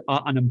 and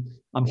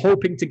I'm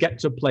hoping to get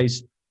to a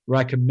place where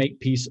I can make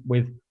peace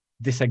with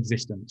this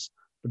existence.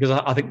 Because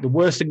I think the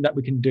worst thing that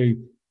we can do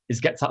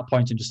is get to that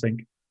point and just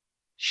think,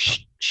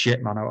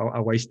 shit, man, I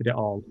wasted it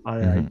all.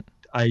 I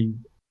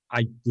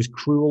was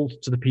cruel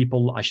to the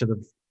people I should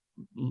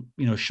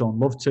have, shown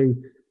love to.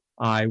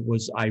 I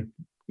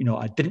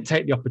didn't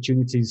take the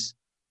opportunities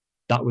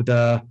that were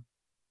there.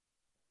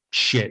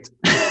 Shit.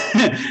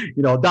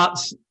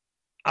 that's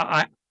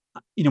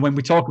when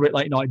we talk about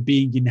like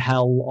being in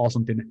hell or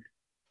something,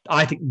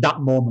 I think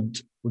that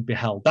moment would be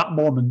hell. That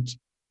moment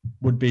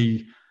would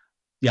be,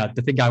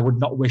 the thing I would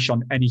not wish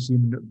on any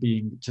human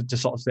being to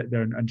sort of sit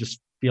there and just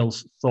feel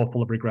so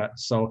full of regret.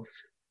 So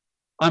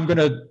I'm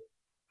gonna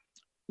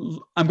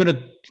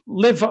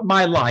live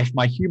my life,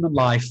 my human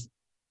life,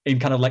 in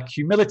kind of like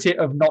humility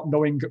of not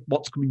knowing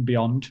what's coming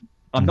beyond.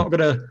 I'm not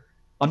gonna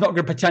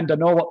pretend I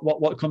know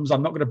what comes.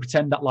 I'm not gonna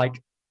pretend that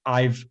like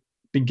I've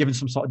been given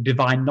some sort of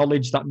divine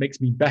knowledge that makes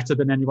me better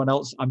than anyone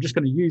else. I'm just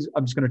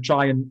gonna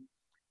try and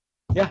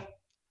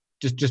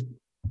just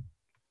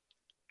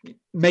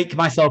make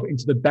myself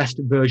into the best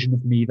version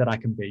of me that I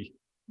can be,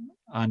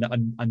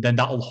 and then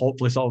that'll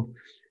hopefully sort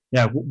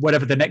of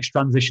whatever the next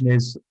transition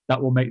is,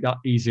 that will make that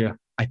easier,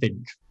 I think.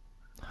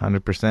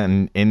 100%.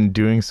 And in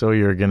doing so,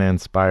 you're going to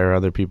inspire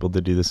other people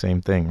to do the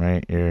same thing,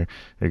 right? You're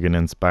going to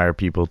inspire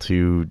people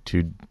to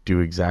do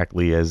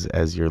exactly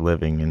as you're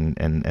living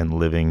and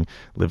living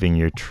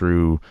your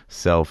true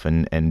self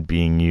and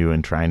being you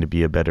and trying to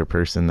be a better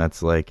person.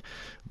 That's like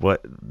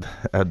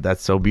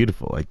that's so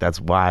beautiful. Like that's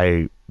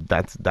why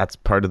that's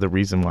part of the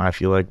reason why I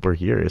feel like we're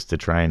here, is to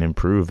try and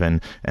improve.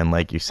 And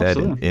like you said,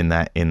 in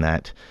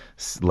that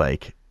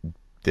like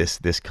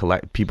this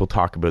collect, people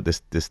talk about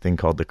this thing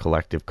called the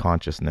collective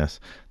consciousness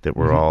that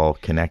we're all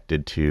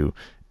connected to.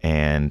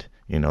 And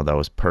that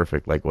was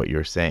perfect, like what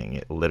you're saying.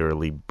 It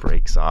literally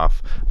breaks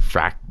off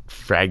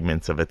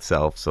fragments of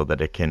itself so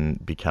that it can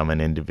become an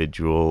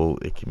individual,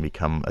 it can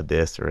become a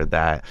this or a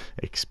that,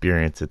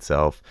 experience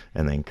itself,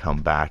 and then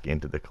come back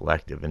into the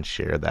collective and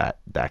share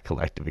that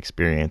collective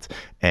experience.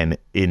 And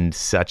in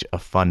such a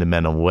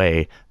fundamental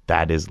way,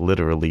 that is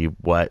literally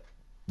what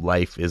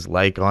life is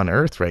like on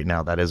earth right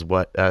now. That is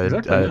what an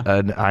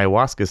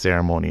ayahuasca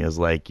ceremony is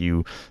like.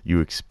 You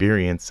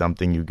experience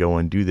something, you go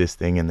and do this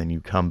thing, and then you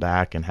come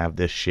back and have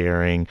this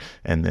sharing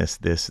and this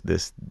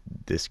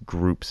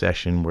group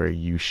session where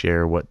you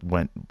share what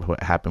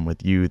happened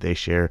with you, they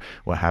share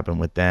what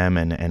happened with them,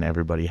 and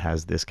everybody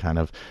has this kind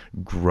of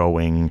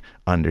growing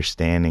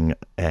understanding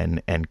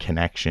and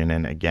connection.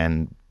 And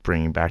again,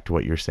 bringing back to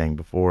what you're saying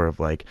before of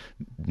like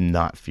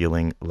not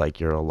feeling like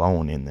you're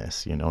alone in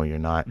this, you're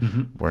not,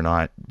 we're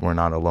not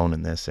alone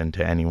in this. And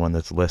to anyone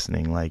that's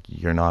listening, like,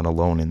 you're not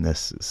alone in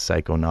this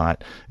psychonaut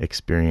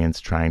experience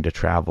trying to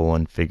travel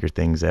and figure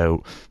things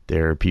out.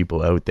 There are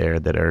people out there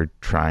that are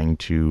trying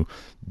to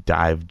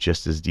dive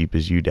just as deep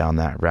as you down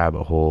that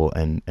rabbit hole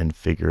and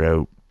figure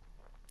out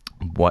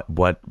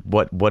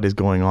what is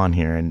going on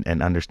here,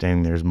 and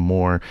understanding there's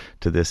more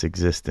to this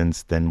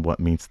existence than what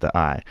meets the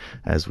eye.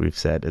 As we've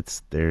said,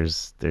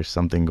 there's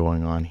something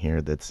going on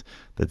here that's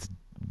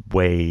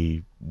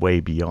way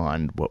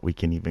beyond what we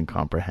can even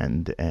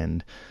comprehend,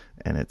 and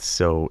it's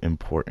so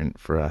important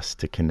for us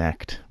to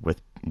connect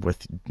with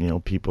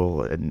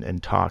people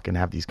and talk and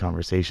have these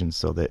conversations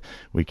so that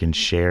we can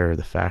share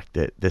the fact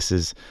that this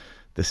is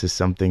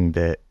something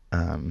that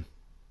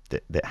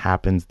that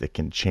happens, that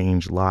can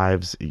change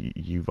lives.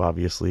 You've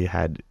obviously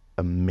had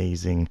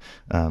amazing,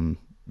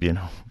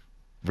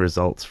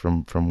 results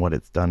from what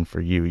it's done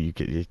for you.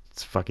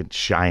 It's fucking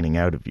shining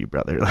out of you,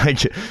 brother.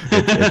 Like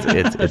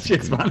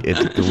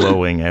it's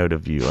glowing out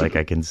of you. Like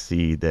I can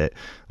see that.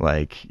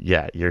 Like,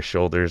 yeah, your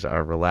shoulders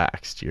are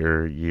relaxed.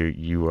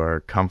 You are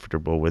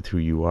comfortable with who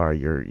you are.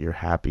 You're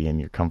happy and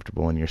you're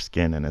comfortable in your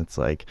skin. And it's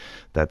like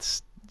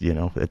that's.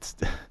 It's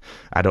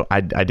I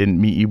didn't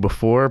meet you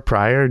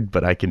prior,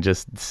 but I can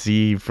just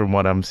see from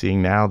what I'm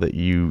seeing now that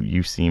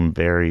you seem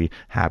very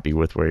happy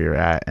with where you're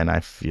at. And I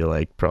feel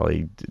like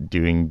probably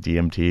doing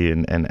DMT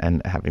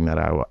and having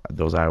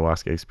those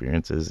ayahuasca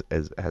experiences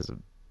has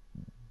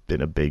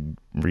been a big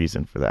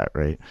reason for that,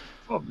 right?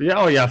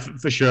 Oh yeah,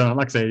 for sure.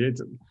 Like I say,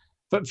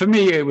 for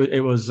me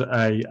it was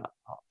a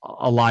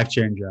life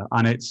changer,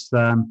 and it's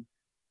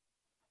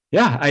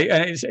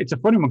it's a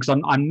funny one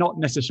because I'm not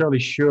necessarily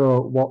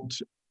sure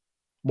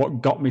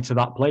what got me to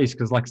that place,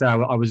 because like I said,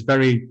 I was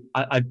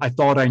I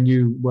thought I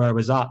knew where I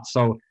was at.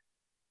 So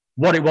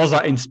what it was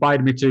that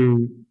inspired me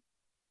to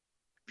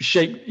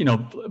shake,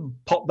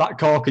 pop that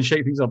cork and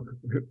shake things up,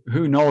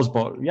 who knows?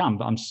 But yeah,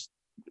 I'm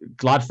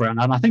glad for it.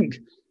 And I think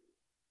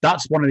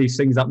that's one of these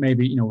things that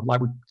maybe, like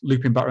we're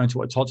looping back around to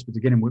what I talked at the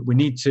beginning, we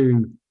need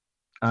to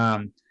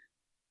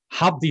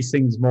have these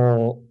things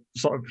more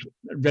sort of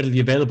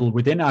readily available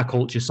within our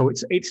culture, so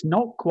it's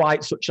not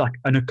quite such like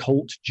an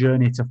occult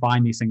journey to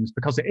find these things,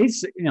 because it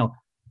is, not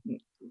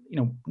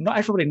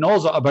everybody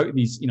knows about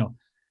these,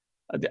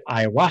 the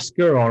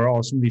ayahuasca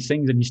or some of these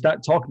things, and you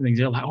start talking things,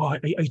 you're like, oh, are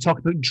you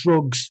talking about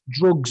drugs?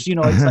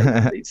 It's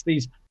like it's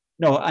these,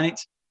 and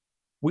it's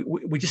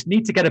we just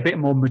need to get a bit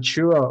more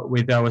mature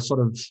with our sort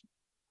of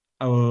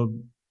our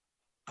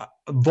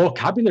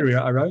vocabulary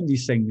around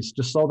these things,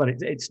 just so that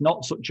it's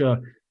not such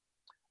a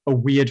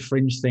weird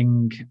fringe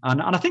thing,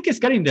 and I think it's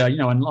getting there,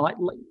 and like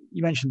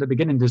you mentioned at the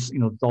beginning, there's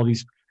all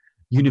these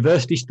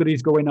university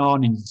studies going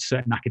on, and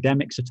certain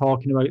academics are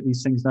talking about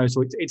these things now,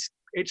 so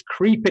it's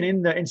creeping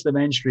into the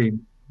mainstream,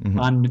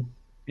 and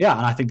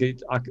I think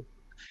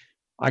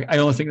I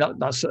only think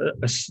that's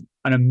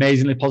an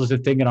amazingly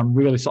positive thing, and I'm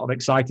really sort of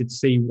excited to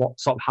see what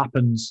sort of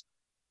happens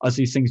as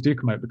these things do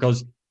come out,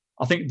 because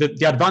I think that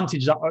the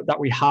advantage that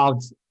we have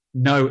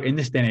now in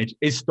this day and age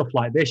is stuff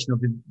like this. You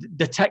know,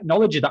 the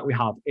technology that we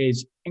have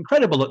is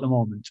incredible at the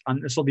moment,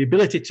 and so the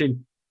ability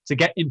to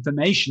get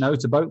information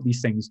out about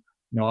these things,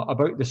 you know,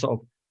 about the sort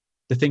of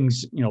the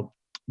things, you know,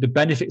 the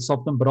benefits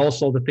of them, but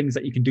also the things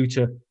that you can do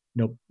to, you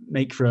know,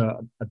 make for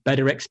a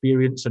better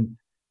experience. And,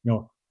 you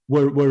know,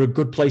 we're a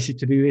good places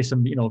to do this,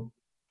 and, you know,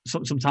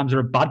 sometimes there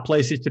are bad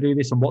places to do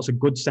this, and what's a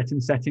good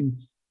setting.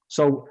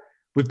 So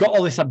we've got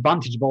all this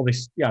advantage of all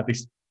this,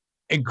 this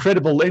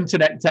incredible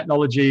internet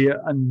technology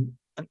and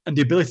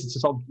the ability to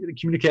sort of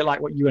communicate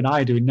like what you and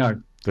I are doing now.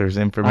 There's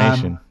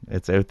information.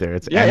 It's out there.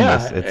 It's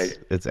endless.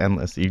 It's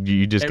endless.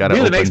 You just got to. It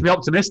really makes me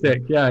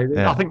optimistic.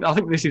 Yeah. I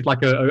think this is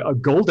like a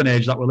golden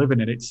age that we're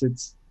living in. It's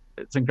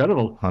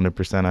incredible.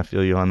 100%. I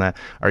feel you on that.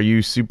 Are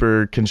you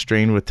super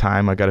constrained with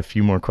time? I got a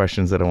few more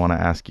questions that I want to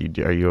ask you.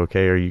 Are you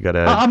okay? Or you got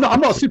to? I'm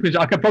not super.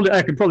 I can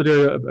probably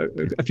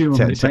do a few more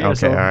minutes. Okay.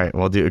 So. All right.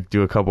 Well,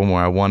 do a couple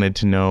more. I wanted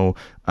to know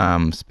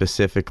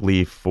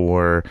specifically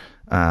for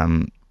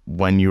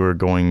when you were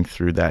going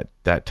through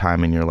that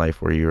time in your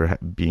life where you were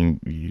being,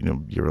 you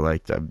know, you were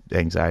like the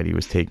anxiety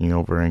was taking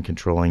over and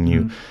controlling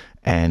you,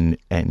 and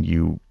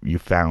you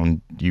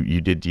found you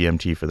did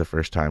DMT for the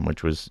first time,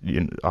 which was,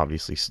 you know,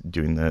 obviously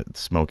doing the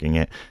smoking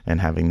it and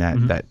having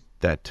that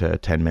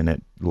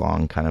 10-minute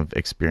long kind of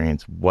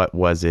experience. What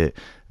was it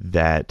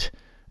that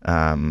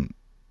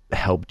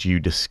helped you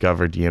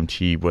discover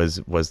DMT?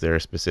 Was there a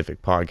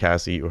specific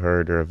podcast that you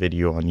heard or a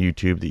video on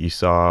YouTube that you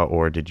saw,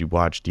 or did you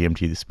watch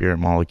DMT the Spirit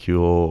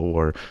Molecule,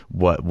 or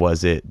what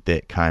was it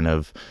that kind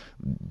of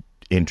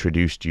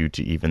introduced you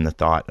to even the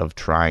thought of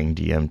trying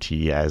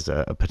DMT as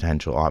a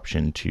potential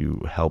option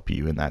to help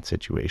you in that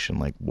situation?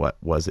 Like, what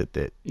was it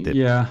that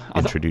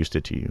introduced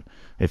it to you,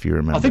 if you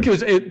remember? I think it was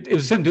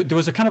there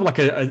was a kind of like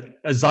a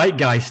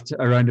zeitgeist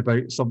around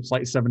about some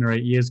like 7 or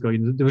 8 years ago.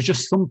 There was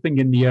just something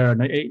in the air,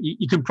 and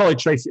you can probably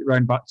trace it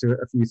around back to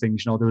a few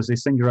things. You know, there was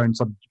this thing around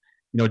some,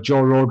 you know,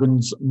 Joe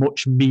Rogan's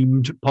much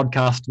memed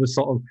podcast was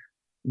sort of,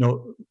 you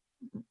know,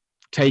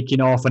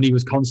 taking off, and he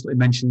was constantly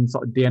mentioning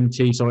sort of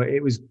DMT, so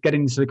it was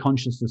getting into the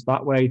consciousness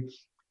that way.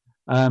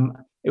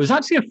 It was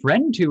actually a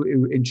friend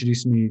who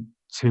introduced me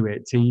to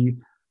it. He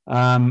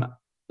so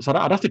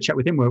I'd have to check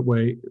with him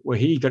where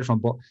he got it from,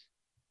 but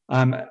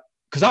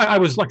because I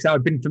was, like I said,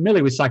 I've been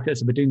familiar with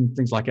psychedelics. I've been doing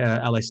things like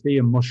LSD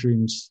and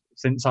mushrooms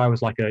since I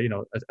was like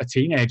a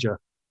teenager.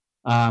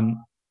 And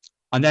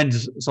then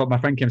so my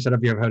friend came and said,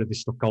 "Have you ever heard of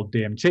this stuff called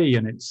DMT?"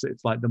 And it's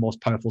like the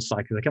most powerful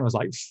psychedelic. And I was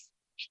like,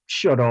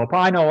 "Shut up!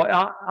 I know.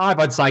 I've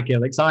had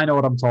psychedelics. I know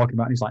what I'm talking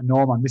about." And he's like,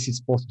 "No, man, this is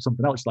supposed to be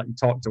something else. Like you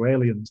talk to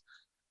aliens."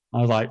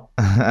 I was like,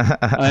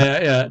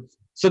 "Yeah."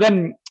 So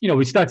then, you know,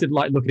 we started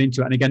like looking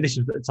into it. And again, this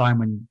was at the time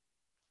when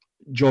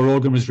Joe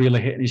Rogan was really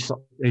hitting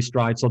his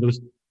stride. So there was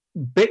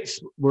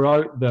bits were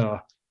out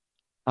there,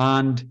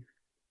 and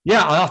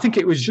yeah, I think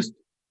it was just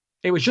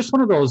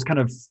one of those kind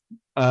of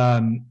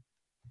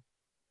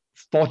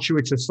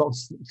fortuitous sort of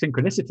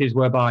synchronicities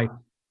whereby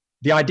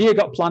the idea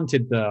got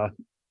planted there.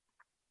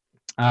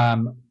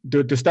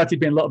 There started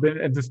being a little bit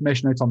of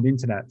information out on the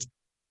internet,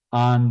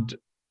 and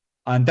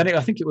then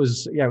I think it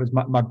was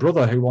my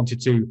brother who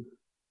wanted to.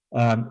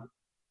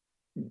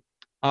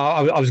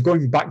 I was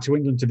going back to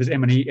England to visit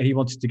him, and he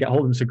wanted to get hold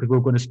of him because we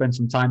were going to spend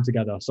some time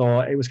together. So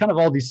it was kind of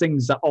all these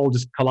things that all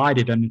just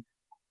collided, and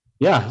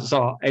yeah,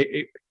 so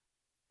it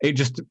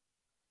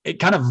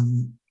kind of,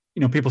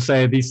 you know, people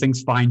say these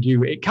things find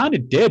you. It kind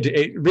of did.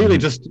 It really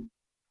just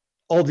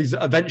all these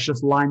events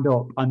just lined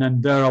up, and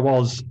then there I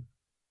was.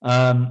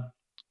 And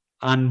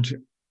out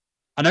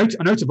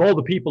of all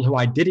the people who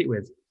I did it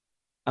with,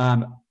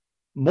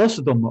 most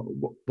of them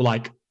were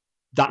like,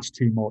 "That's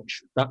too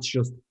much. That's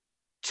just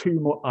too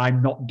much.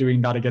 I'm not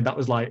doing that again." That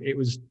was like, it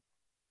was,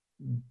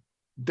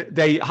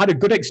 they had a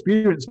good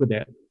experience with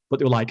it, but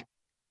they were like,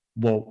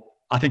 "Whoa,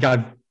 I think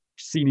I've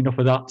seen enough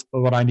of that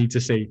or what I need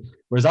to see."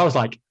 Whereas I was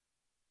like,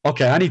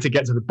 "Okay, I need to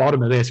get to the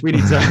bottom of this. We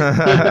need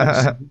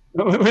to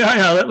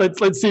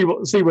let's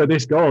see where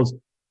this goes."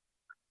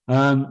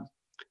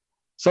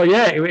 So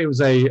yeah, it was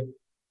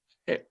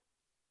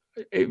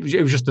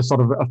just a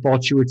sort of a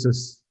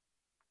fortuitous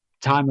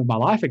time of my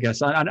life, I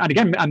guess. And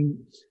again,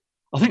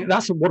 I think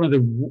that's one of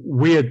the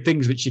weird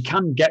things which you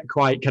can get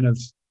quite kind of,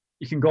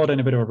 you can go down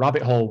a bit of a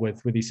rabbit hole with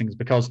these things,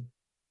 because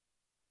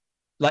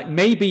like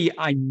maybe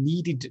I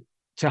needed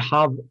to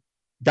have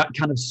that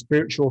kind of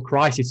spiritual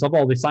crisis of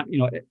all this, you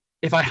know,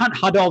 if I hadn't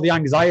had all the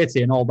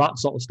anxiety and all that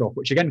sort of stuff,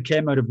 which again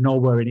came out of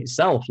nowhere in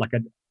itself, like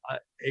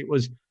it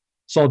was,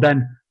 so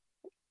then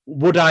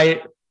would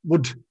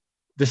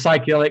the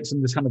psychedelics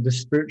and this kind of the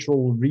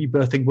spiritual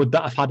rebirthing, would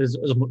that have had as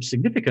much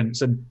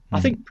significance? And I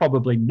think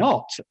probably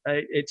not.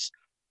 It's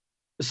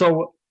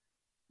so,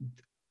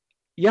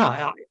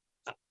 yeah,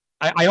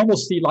 I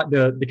almost see like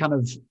the kind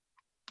of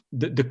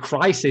the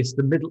crisis,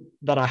 the middle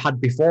that I had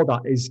before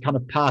that is kind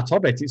of part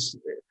of it. It's,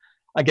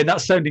 again,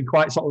 that's sounding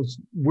quite sort of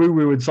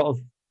woo-woo and sort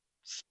of,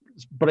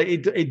 but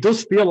it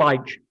does feel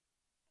like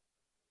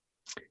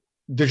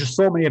there's just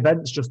so many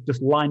events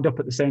just lined up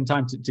at the same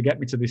time to get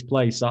me to this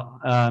place.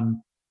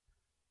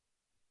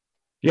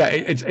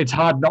 It's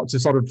hard not to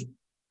sort of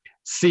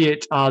see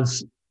it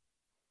as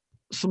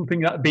something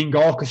that being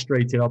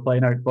orchestrated or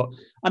playing out.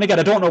 And again,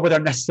 I don't know whether I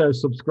necessarily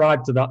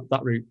subscribe to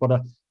that route,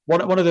 but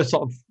one of the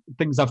sort of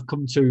things I've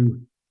come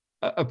to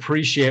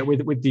appreciate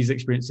with these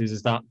experiences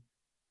is that,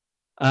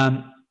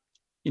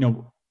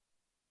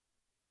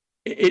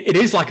 it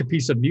is like a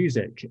piece of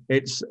music.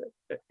 It's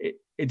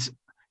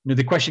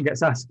the question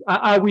gets asked: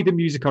 are we the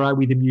music or are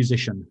we the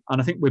musician?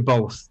 And I think we're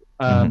both.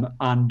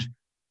 And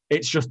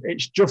it's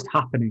just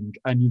happening,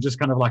 and you just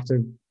kind of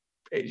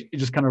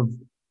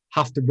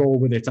have to roll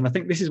with it. And I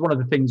think this is one of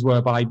the things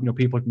whereby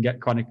people can get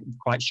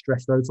quite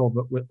stressed out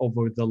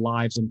over their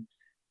lives, and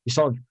you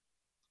sort of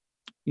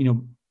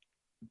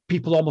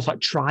people almost like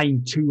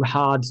trying too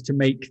hard to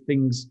make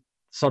things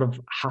sort of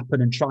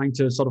happen and trying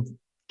to sort of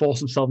force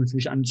themselves into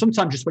this. And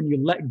sometimes just when you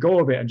let go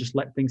of it and just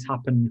let things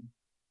happen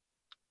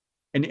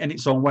in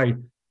its own way,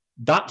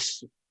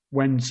 that's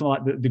when some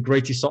like the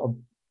greatest sort of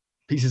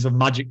pieces of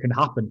magic can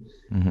happen.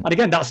 And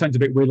again, that sounds a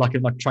bit weird, like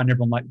trying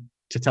everyone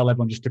to tell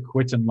everyone just to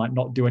quit and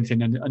not do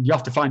anything. And you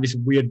have to find this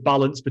weird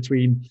balance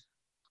between,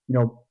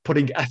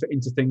 putting effort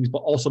into things, but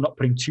also not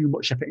putting too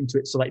much effort into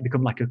it, so that you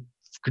become like a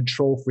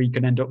control freak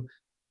and end up,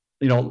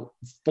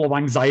 full of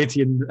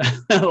anxiety and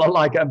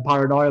and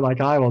paranoia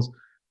like I was.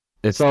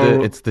 It's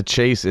the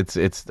chase. It's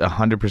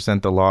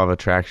 100% the law of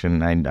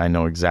attraction. I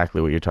know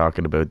exactly what you're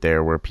talking about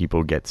there, where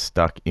people get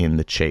stuck in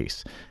the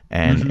chase,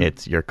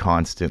 and you're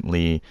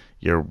constantly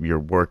you're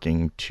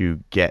working to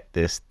get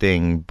this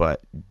thing,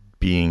 but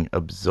being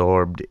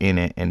absorbed in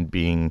it and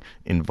being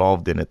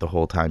involved in it the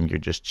whole time. You're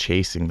just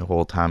chasing the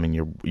whole time, and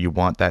you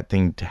want that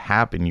thing to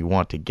happen. You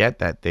want to get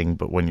that thing,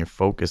 but when you're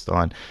focused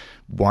on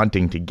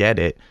wanting to get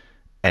it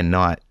and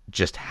not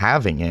just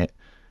having it,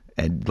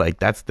 and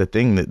that's the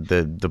thing, that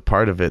the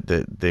part of it,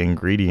 that the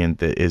ingredient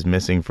that is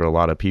missing for a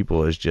lot of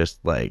people is just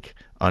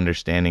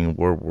understanding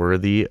we're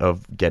worthy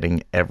of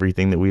getting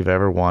everything that we've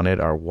ever wanted,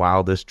 our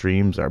wildest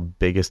dreams, our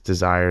biggest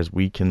desires.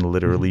 We can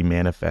literally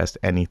manifest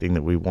anything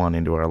that we want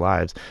into our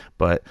lives.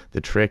 But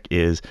the trick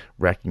is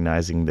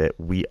recognizing that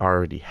we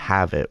already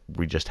have it.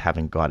 We just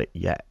haven't got it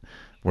yet.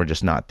 We're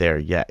just not there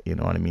yet. You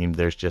know what I mean?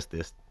 There's just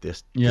this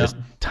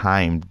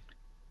time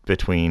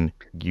between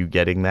you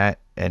getting that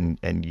and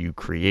you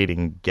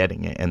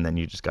getting it, and then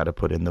you just got to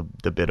put in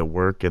the bit of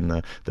work and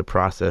the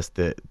process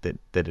that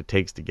it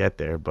takes to get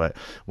there. But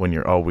when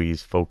you're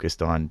always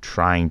focused on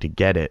trying to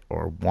get it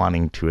or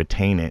wanting to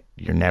attain it,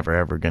 you're never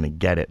ever going to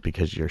get it,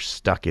 because you're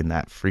stuck in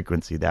that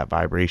frequency, that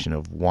vibration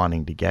of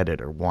wanting to get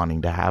it or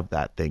wanting to have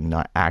that thing,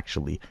 not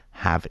actually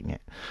having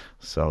it.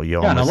 So you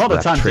almost and a lot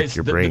of times trick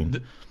your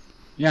brain.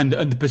 And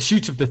the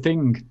pursuit of the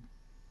thing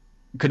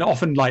can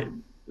often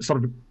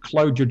sort of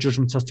cloud your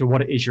judgment as to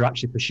what it is you're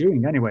actually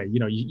pursuing anyway.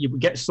 You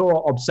get so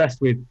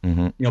obsessed with,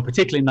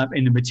 particularly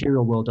in the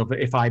material world, of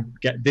if I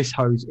get this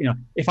house,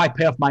 if I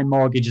pay off my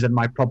mortgage, then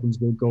my problems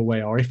will go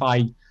away. Or if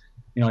I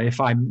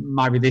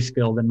marry this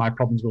girl, then my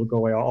problems will go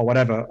away, or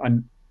whatever.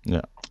 And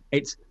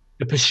it's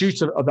the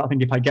pursuit of that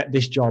thing. If I get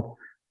this job,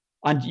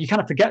 and you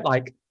kind of forget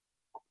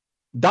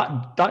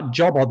that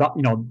job, or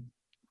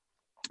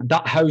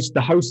that house,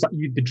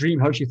 the dream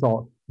house you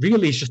thought,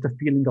 really is just a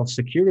feeling of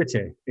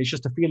security. It's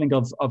just a feeling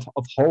of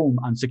home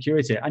and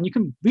security. And you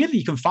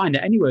can find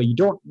it anywhere. You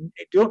don't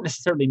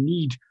necessarily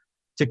need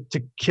to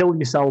kill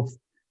yourself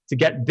to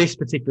get this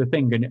particular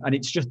thing. And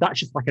that's just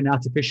like an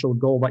artificial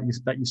goal that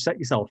you set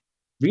yourself.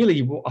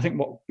 Really, I think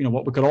what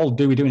we could all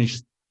do doing is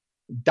just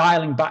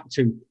dialing back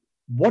to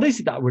what is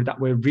it that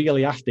we're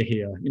really after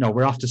here.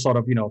 We're after sort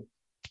of,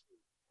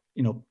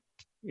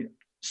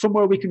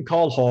 somewhere we can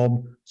call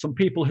home, some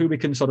people who we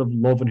can sort of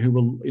love and who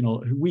will,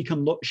 who we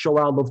can show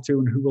our love to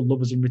and who will love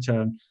us in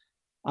return.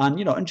 And,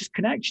 and just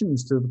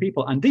connections to the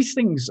people. And these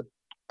things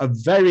are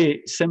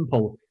very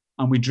simple,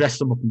 and we dress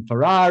them up in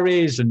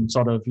Ferraris and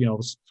sort of,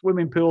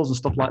 swimming pools and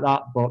stuff like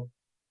that. But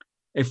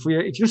if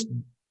you just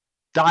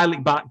dial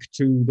it back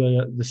to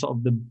the sort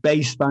of the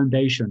base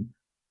foundation,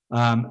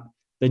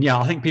 then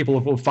I think people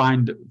will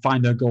find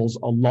their goals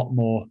a lot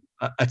more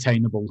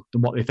attainable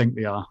than what they think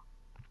they are.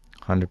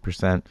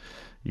 100%.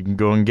 You can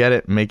go and get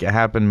it, make it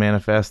happen,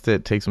 manifest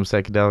it, take some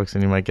psychedelics,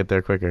 and you might get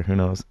there quicker. Who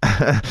knows?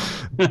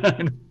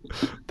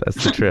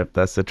 That's the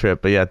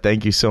trip. But yeah,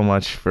 thank you so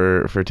much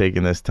for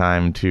taking this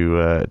time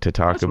to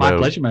talk about my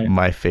pleasure, mate.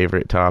 My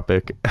favorite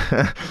topic.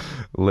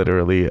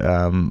 Literally,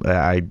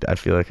 I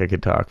feel like I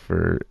could talk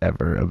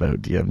forever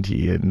about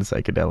DMT and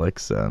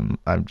psychedelics.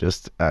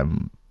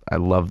 I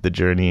love the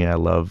journey. I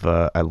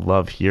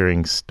love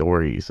hearing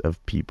stories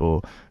of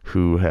people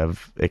who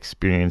have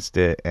experienced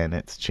it and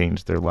it's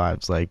changed their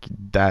lives. Like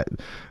that,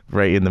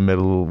 right in the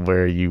middle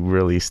where you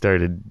really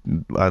started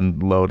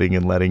unloading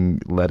and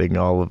letting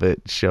all of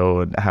it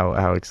show, and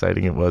how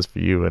exciting it was for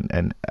you,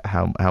 and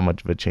how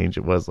much of a change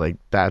it was. Like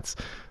that's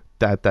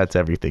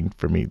everything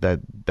for me.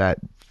 That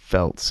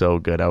felt so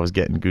good. I was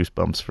getting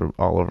goosebumps from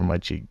all over my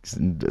cheeks.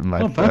 And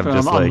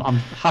Perfect. I'm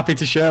happy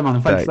to share,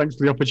 man. Thanks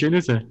for the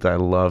opportunity. I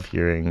love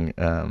hearing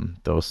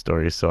those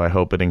stories. So I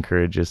hope it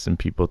encourages some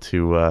people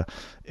to,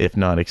 if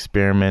not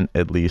experiment,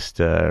 at least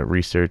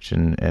research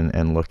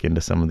and look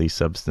into some of these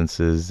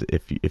substances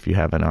if you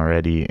haven't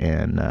already,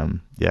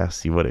 and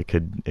see what it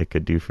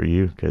could do for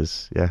you,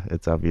 because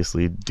it's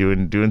obviously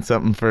doing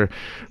something for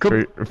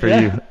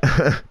you.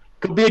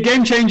 Could be a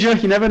game changer.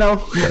 You never know.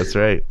 That's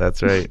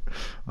right.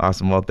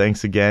 Awesome. Well,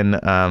 thanks again.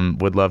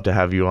 Would love to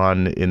have you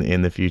on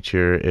in the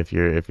future if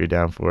you're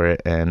down for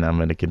it. And I'm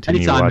going to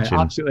continue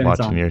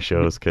watching your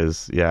shows,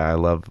 because I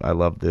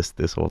love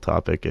this whole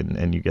topic,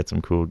 and you get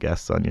some cool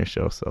guests on your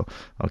show. So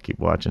I'll keep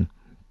watching.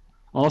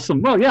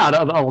 Awesome. Well,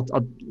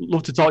 I'd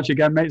love to talk to you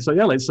again, mate. So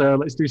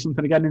let's do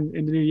something again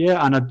in the new year.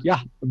 And I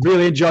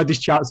really enjoyed this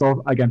chat.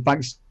 So again,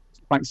 thanks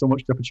so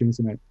much for the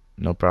opportunity, mate.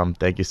 No problem.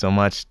 Thank you so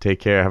much. Take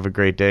care. Have a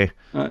great day.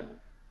 All right.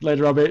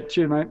 Later, Robert.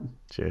 Cheers, mate.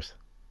 Cheers.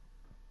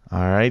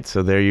 All right.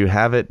 So there you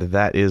have it.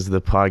 That is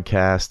the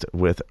podcast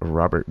with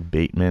Robert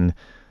Bateman,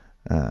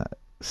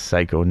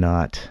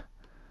 psychonaut.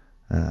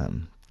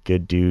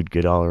 Good dude,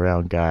 good all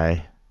around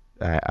guy.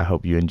 I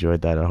hope you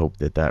enjoyed that. I hope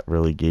that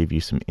really gave you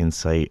some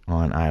insight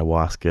on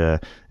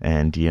ayahuasca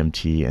and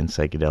DMT and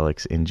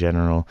psychedelics in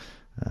general.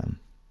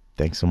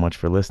 Thanks so much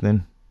for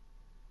listening.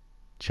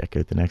 Check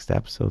out the next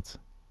episodes.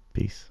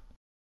 Peace.